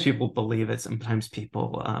 Sometimes people believe it, sometimes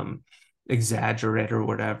people exaggerate or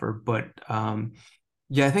whatever. But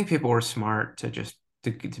yeah, I think people were smart to just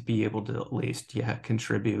to be able to at least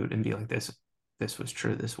contribute and be like, this was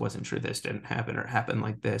true, this wasn't true, this didn't happen or happened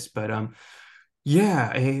like this. But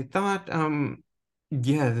yeah, I thought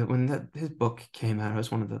yeah, when his book came out, it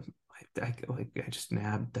was one of the I just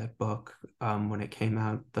nabbed that book when it came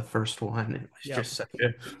out, the first one. It was just such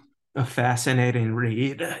a fascinating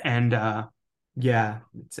read. And yeah,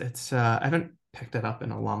 it's I haven't picked it up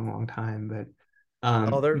in a long time, but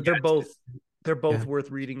Oh, they're both yeah.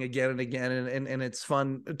 worth reading again and again, and it's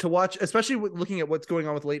fun to watch, especially looking at what's going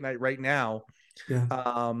on with late night right now.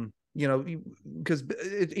 Yeah. Because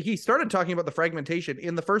he started talking about the fragmentation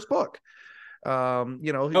in the first book. Oh,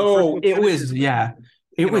 it was, yeah.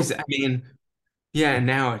 It was, I mean, yeah, and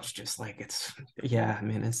now it's just like yeah, I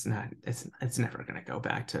mean, it's never gonna go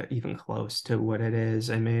back to even close to what it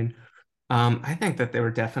is. I mean, I think that they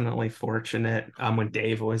were definitely fortunate when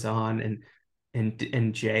Dave was on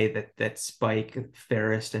and Jay, that Spike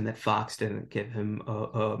Ferris and that Fox didn't give him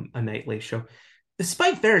a nightly show.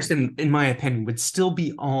 Spike Ferris, in my opinion, would still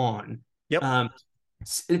be on. Yep.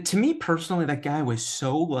 To me personally, that guy was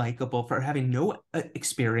so likable for having no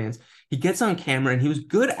experience. He gets on camera and he was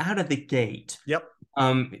good out of the gate. Yep.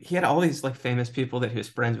 He had all these like famous people that he was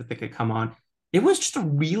friends with that could come on. It was just a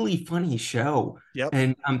really funny show. Yep.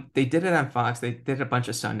 And they did it on Fox. They did a bunch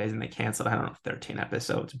of Sundays and they canceled, I don't know, 13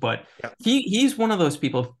 episodes. But Yep. he's one of those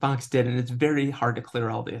people Fox did, and it's very hard to clear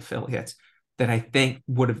all the affiliates that I think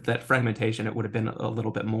would have, that fragmentation, it would have been a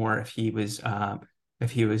little bit more if he was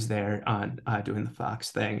there on doing the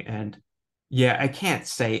Fox thing. And yeah, I can't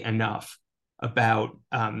say enough about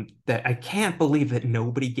that. I can't believe that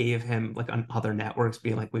nobody gave him, like, on other networks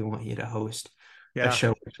being like, we want you to host a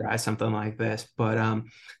show or try something like this. But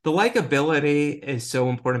the likability is so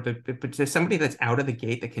important. But to somebody that's out of the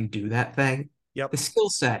gate that can do that thing, Yep. the skill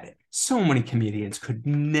set, so many comedians could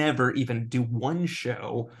never even do one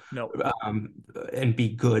show and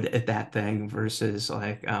be good at that thing versus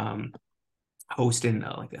like hosting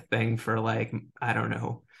like a thing for, like, I don't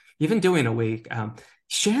know, even doing a week.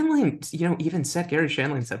 Shanley, even said, Gary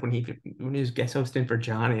Shanley said when he was guest hosting for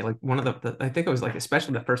Johnny, like one of the I think it was like,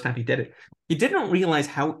 especially the first time he did it, he didn't realize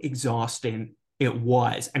how exhausting it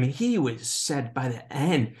was. I mean, he was said by the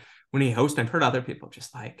end when he hosted, I've heard other people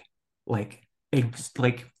just like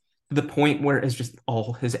the point where it's just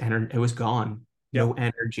all his energy, it was gone, no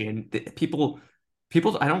energy. And people,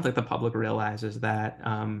 I don't think the public realizes that.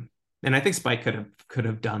 And I think Spike could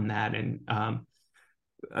have done that, and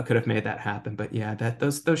could have made that happen. But yeah, that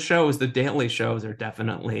those shows, the daily shows, are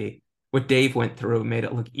definitely what Dave went through. Made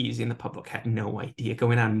it look easy, and the public had no idea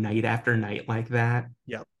going on night after night like that.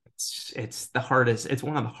 Yep. It's the hardest. It's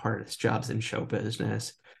one of the hardest jobs in show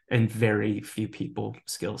business, and very few people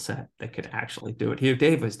skill set that could actually do it.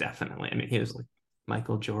 Dave was definitely. I mean, he was like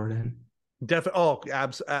Michael Jordan. Definitely. Oh,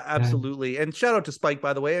 absolutely. And shout out to Spike,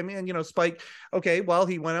 by the way. I mean, Spike, okay, well,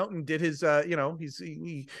 he went out and did his,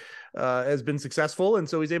 he has been successful. And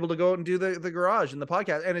so he's able to go out and do the garage and the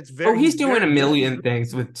podcast. And it's very, he's doing a million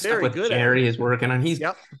things with stuff with Jerry is working on.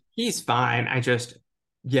 He's fine.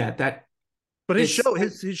 But his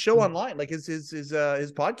show online, like his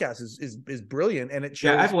podcast is brilliant. And it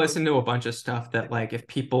shows. Yeah, I've listened to a bunch of stuff that, like, if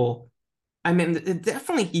people, I mean,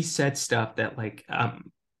 definitely he said stuff that, like,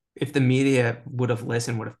 if the media would have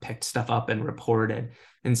listened, would have picked stuff up and reported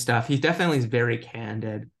and stuff. He definitely is very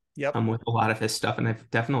candid with a lot of his stuff, and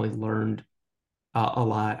I've definitely learned a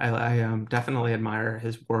lot. I definitely admire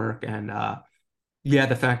his work, and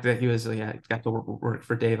the fact that he was got to work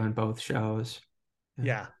for Dave on both shows.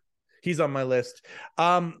 Yeah. He's on my list.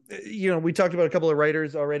 We talked about a couple of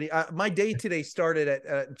writers already. My day today started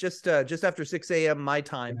at just after 6 a.m. my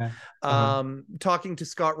time, talking to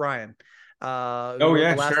Scott Ryan. The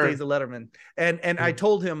last days of Letterman, and I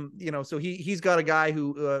told him, so he's got a guy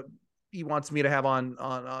who he wants me to have on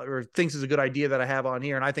or thinks is a good idea that I have on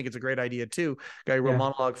here, and I think it's a great idea too. Guy who wrote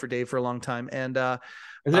monologue for Dave for a long time, and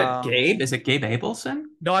is it Gabe? Is it Gabe Abelson?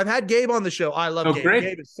 No, I've had Gabe on the show. I love Gabe. Great.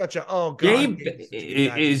 Gabe is such a Gabe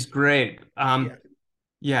is great.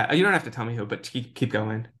 Yeah, you don't have to tell me who, but keep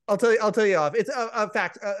going. I'll tell you off. It's a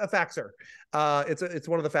faxer. It's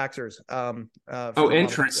one of the faxers.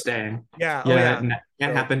 Interesting. Yeah.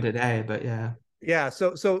 Can't happen today, but yeah. Yeah.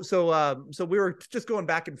 So we were just going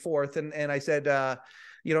back and forth, and I said,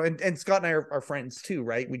 and Scott and I are friends too,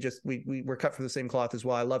 right? We were cut from the same cloth as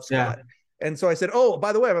well. I love Scott. Yeah. And so I said, oh,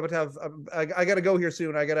 by the way, I'm about to have, I got to go here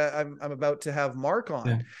soon. I'm about to have Mark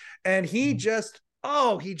on, and he just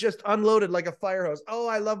unloaded like a fire hose. Oh,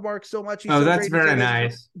 I love Mark so much. He's so that's great. Very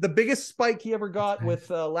nice. The biggest spike he ever got with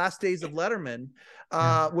Last Days of Letterman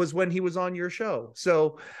was when he was on your show.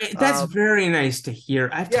 So that's very nice to hear.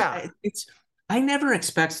 I never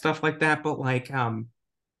expect stuff like that, but like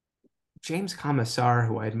James Commissar,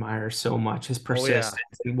 who I admire so much, his persistence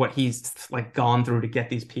and what he's like gone through to get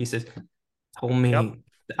these pieces, told me on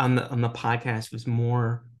the podcast was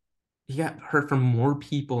more. He got heard from more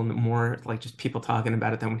people and more like just people talking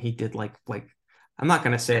about it than when he did like I'm not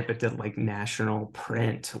gonna say it, but did like national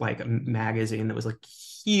print, like a magazine that was like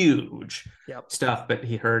huge stuff. But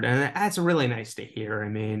he heard, and that's really nice to hear. I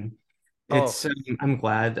mean, it's I'm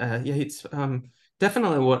glad. It's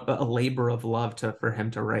definitely a labor of love for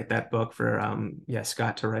him to write that book, for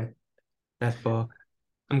Scott to write that book.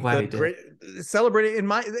 I'm glad he did. Celebrating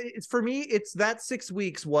for me, it's that 6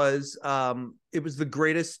 weeks was it was the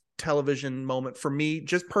greatest television moment for me,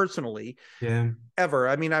 just personally, ever.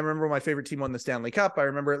 I mean, I remember my favorite team won the Stanley Cup. I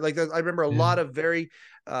remember a lot of very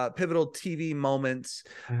pivotal TV moments.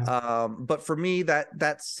 But for me,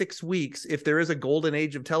 that 6 weeks, if there is a golden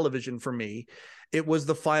age of television for me, it was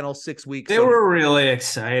the final 6 weeks. They were really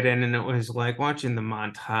exciting, and it was like watching the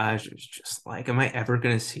montage. It was just like, am I ever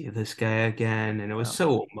going to see this guy again? And it was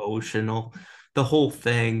so emotional, the whole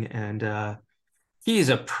thing. And he's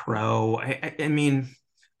a pro. I mean,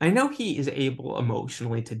 I know he is able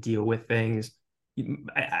emotionally to deal with things.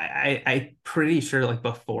 I'm pretty sure, like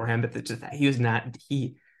before him, but just that he was not.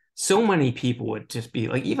 So many people would just be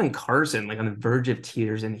like, even Carson, like on the verge of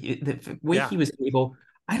tears, and the way he was able.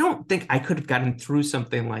 I don't think I could have gotten through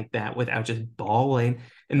something like that without just bawling.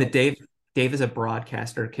 And Dave as a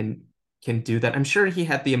broadcaster can do that. I'm sure he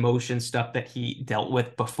had the emotion stuff that he dealt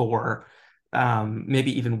with before,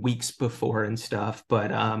 maybe even weeks before and stuff.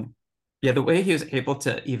 But the way he was able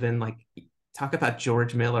to even like talk about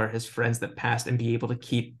George Miller, his friends that passed, and be able to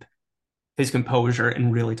keep his composure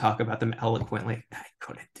and really talk about them eloquently, I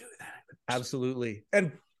couldn't do that. Absolutely.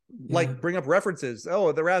 And like bring up references.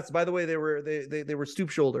 Oh, the Rats, by the way, they were stoop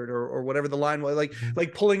shouldered or whatever the line was,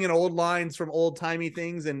 like pulling in old lines from old timey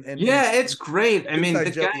things and it's great. I mean,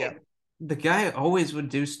 the guy always would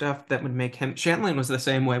do stuff that would make him. Shantlin was the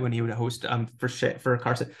same way when he would host for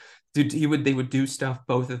Carson. Dude, they would do stuff,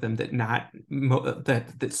 both of them,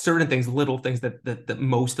 that certain things, little things that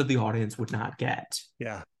most of the audience would not get.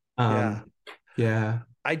 I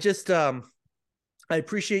just I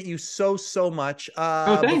appreciate you so much.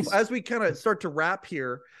 As we kind of start to wrap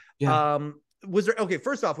here,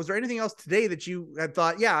 first off, was there anything else today that you had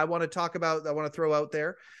thought, I want to talk about, I want to throw out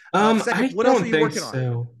there? Second, what else are you working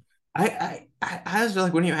on? I was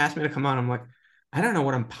like, when you asked me to come on, I'm like, I don't know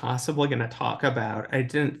what I'm possibly going to talk about. I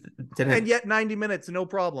And didn't, yet 90 minutes, no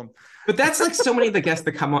problem. but that's like so many of the guests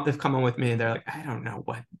that they've come on with me, and they're like, I don't know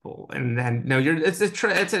what, and then no, it's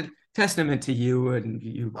a testament to you and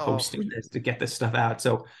you Oh, hosting this to get this stuff out.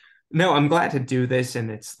 So no, I'm glad to do this, and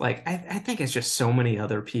it's like I think it's just so many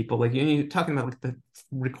other people. Like you're talking about like the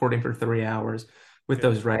recording for 3 hours with yeah,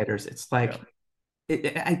 those writers. It's yeah. like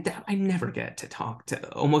I never get to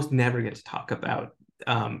almost never get to talk about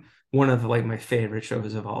one of like my favorite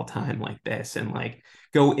shows of all time like this, and like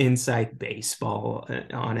go inside baseball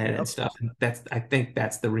on it and Yep. stuff. And I think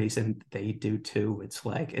that's the reason they do too. It's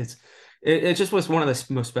like it just was one of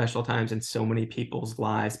the most special times in so many people's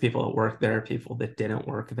lives, people that work there, people that didn't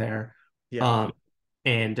work there. Yeah. Um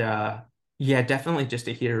and yeah, definitely just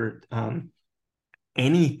to hear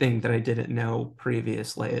anything that I didn't know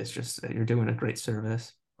previously is just you're doing a great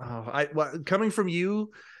service. Coming from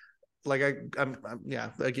you, like yeah,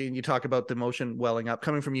 again, you talk about the emotion welling up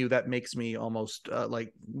coming from you, that makes me almost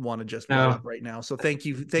like want to just well No, up right now. So thank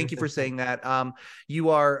you for saying that. You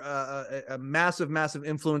are a massive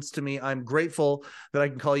influence to me. I'm grateful that I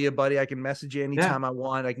can call you a buddy. I can message you yeah, anytime I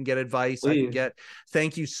want. I can get advice. I can please. get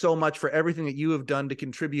Thank you so much for everything that you have done to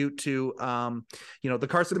contribute to the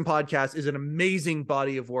Carson podcast is an amazing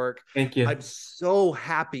body of work. Thank you. I'm so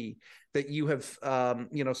happy that you have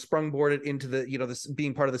sprungboarded into the this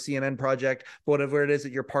being part of the CNN project, whatever it is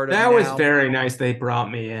that you're part of That was now. very nice. They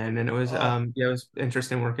brought me in, and it was Oh, yeah, it was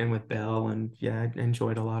interesting working with Bill, and yeah, I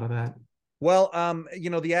enjoyed a lot of that. well,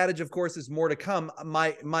 the adage, of course, is more to come.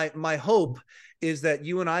 My hope is that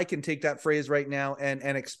you and I can take that phrase right now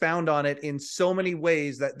and expound on it in so many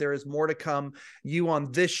ways that there is more to come. You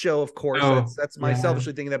on this show, of course, Oh, that's my yeah.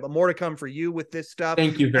 selfishly thinking that, but more to come for you with this stuff.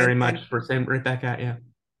 Thank you very And much for saying right back at you.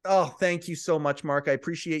 oh, thank you so much, Mark. I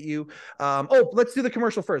appreciate you. Let's do the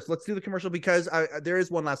commercial first. Let's do the commercial because there is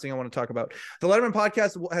one last thing I want to talk about. The Letterman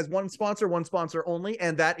podcast has one sponsor only,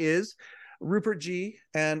 and that is Rupert G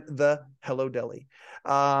and the Hello Deli.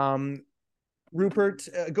 Rupert,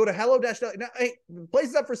 go to hello-deli. Now, hey, place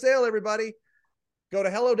is up for sale, everybody. Go to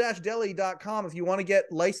hello-deli.com if you want to get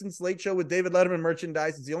licensed Late Show with David Letterman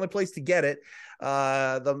merchandise. It's the only place to get it.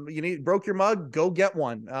 Broke your mug, go get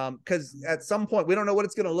one. Because at some point, we don't know what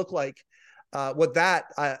it's going to look like. What that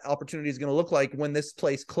opportunity is going to look like when this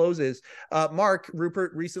place closes.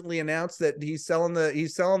 Rupert recently announced that he's selling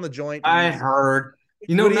the joint. I heard,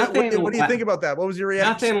 What do you think about that? What was your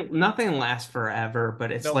reaction? nothing lasts forever,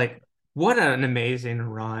 but it's Nope. like what an amazing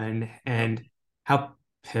run Yep. and how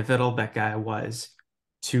pivotal that guy was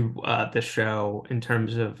to the show in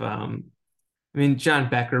terms of I mean, John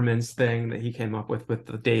Beckerman's thing that he came up with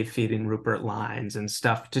the Dave feeding Rupert lines and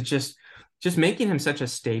stuff to just making him such a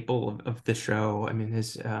staple of the show. I mean,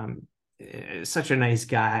 his such a nice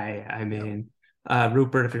guy. I Yep. mean,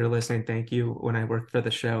 Rupert, if you're listening, thank you. When I worked for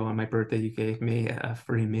the show on my birthday, you gave me a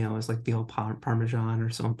free meal. It was like the old Parmesan or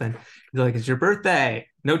something. He's like, "It's your birthday,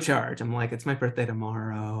 no charge." I'm like, "It's my birthday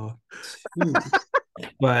tomorrow."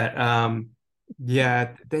 But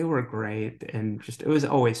yeah, they were great, and just it was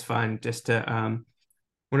always fun just to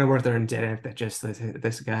when I worked there and did it, that just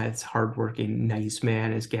this guy, this hardworking, nice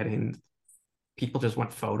man is getting people just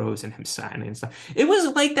want photos and him signing and stuff. It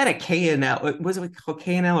was like that at KNL. It was like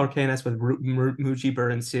KNL or KNS with Muji Burr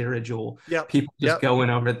and Sarah Jewel. Yep. People just Yep. going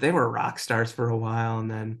over. They were rock stars for a while, and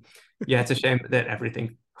then yeah, it's a shame that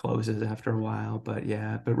everything closes after a while. But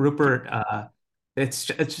yeah, but Rupert, it's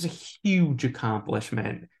just a huge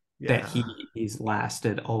accomplishment that Yeah. he's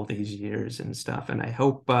lasted all these years and stuff. And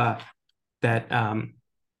that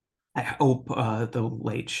the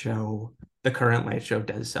Late Show, the current Late Show,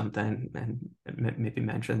 does something and maybe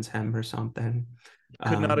mentions him or something.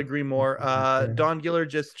 Could not agree more. Don Giller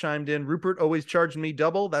just chimed in. Rupert always charged me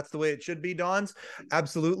double. That's the way it should be, Don's.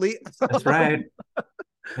 Absolutely. That's right.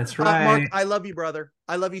 That's Mark, right. I love you, brother.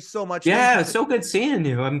 I love you so much. Thank Yeah, you it's for so good seeing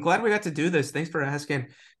you. I'm glad we got to do this. Thanks for asking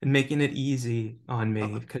and making it easy on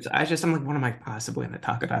me because I'm like, what am I possibly going to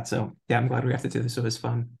talk about? So yeah, I'm glad we got to do this. It was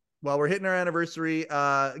fun. well, we're hitting our anniversary,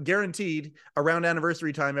 guaranteed around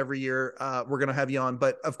anniversary time every year. We're going to have you on,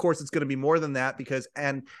 but of course it's going to be more than that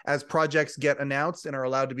and as projects get announced and are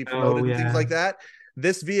allowed to be promoted Oh and things yeah. like that,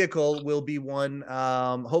 this vehicle will be one.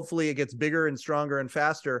 Hopefully it gets bigger and stronger and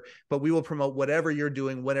faster, but we will promote whatever you're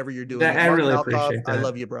doing, whenever you're doing it. I Mark really Malkoff, appreciate I that.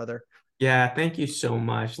 love you, brother. Yeah, thank you so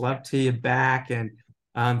much. Love to you back, and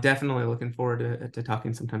I'm definitely looking forward to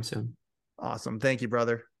talking sometime soon. Awesome. Thank you,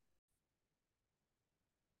 brother.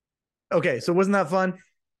 Okay. So wasn't that fun?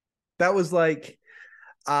 That was like,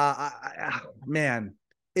 man,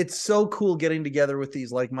 it's so cool getting together with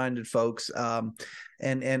these like-minded folks. And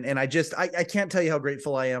I can't tell you how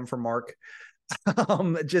grateful I am for Mark.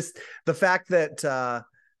 Just the fact that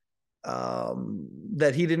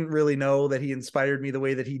that he didn't really know that he inspired me the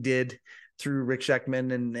way that he did through Rick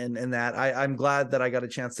Sheckman and that I'm glad that I got a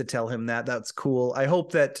chance to tell him that. That's cool. I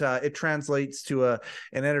hope that it translates to an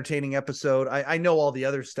entertaining episode. I know all the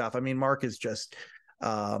other stuff. I mean, Mark is just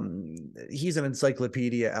he's an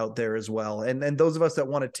encyclopedia out there as well. And those of us that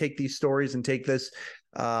want to take these stories and take this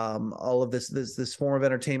all of this form of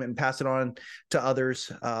entertainment and pass it on to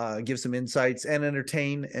others, give some insights and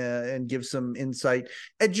entertain and give some insight,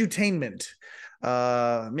 edutainment.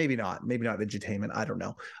 Maybe not edutainment. I don't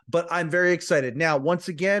know, but I'm very excited. Now, once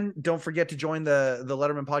again, don't forget to join the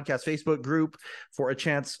Letterman Podcast Facebook group for a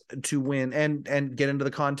chance to win and get into the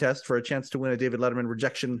contest for a chance to win a David Letterman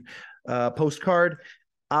rejection postcard.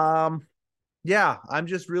 Yeah, I'm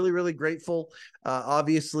just really, really grateful.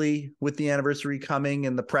 Obviously, with the anniversary coming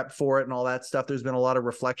and the prep for it and all that stuff, there's been a lot of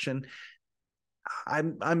reflection.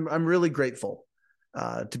 I'm really grateful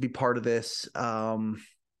to be part of this.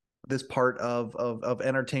 This part of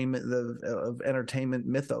entertainment, of entertainment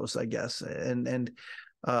mythos, I guess. And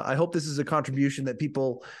I hope this is a contribution that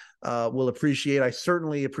people will appreciate. I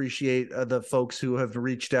certainly appreciate the folks who have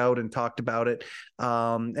reached out and talked about it.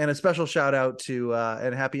 And a special shout out to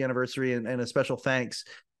and happy anniversary and a special thanks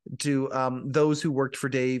to those who worked for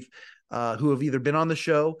Dave, who have either been on the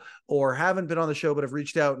show or haven't been on the show, but have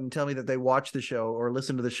reached out and tell me that they watch the show or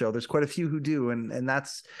listen to the show. There's quite a few who do. And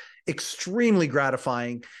that's extremely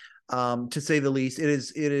gratifying. To say the least. It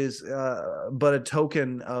is but a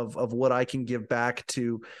token of what I can give back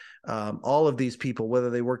to all of these people, whether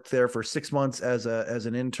they worked there for 6 months as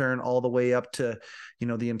an intern, all the way up to,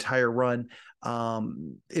 the entire run.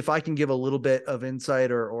 If I can give a little bit of insight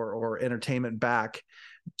or entertainment back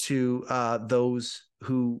to those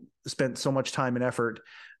who spent so much time and effort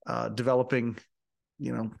developing,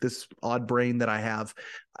 this odd brain that I have,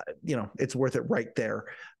 it's worth it right there.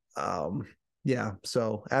 Yeah.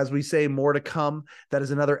 So as we say, more to come. That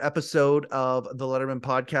is another episode of the Letterman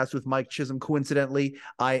Podcast with Mike Chisholm. Coincidentally,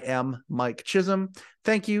 I am Mike Chisholm.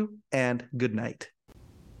 Thank you and good night.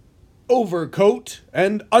 Overcoat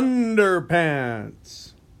and underpants.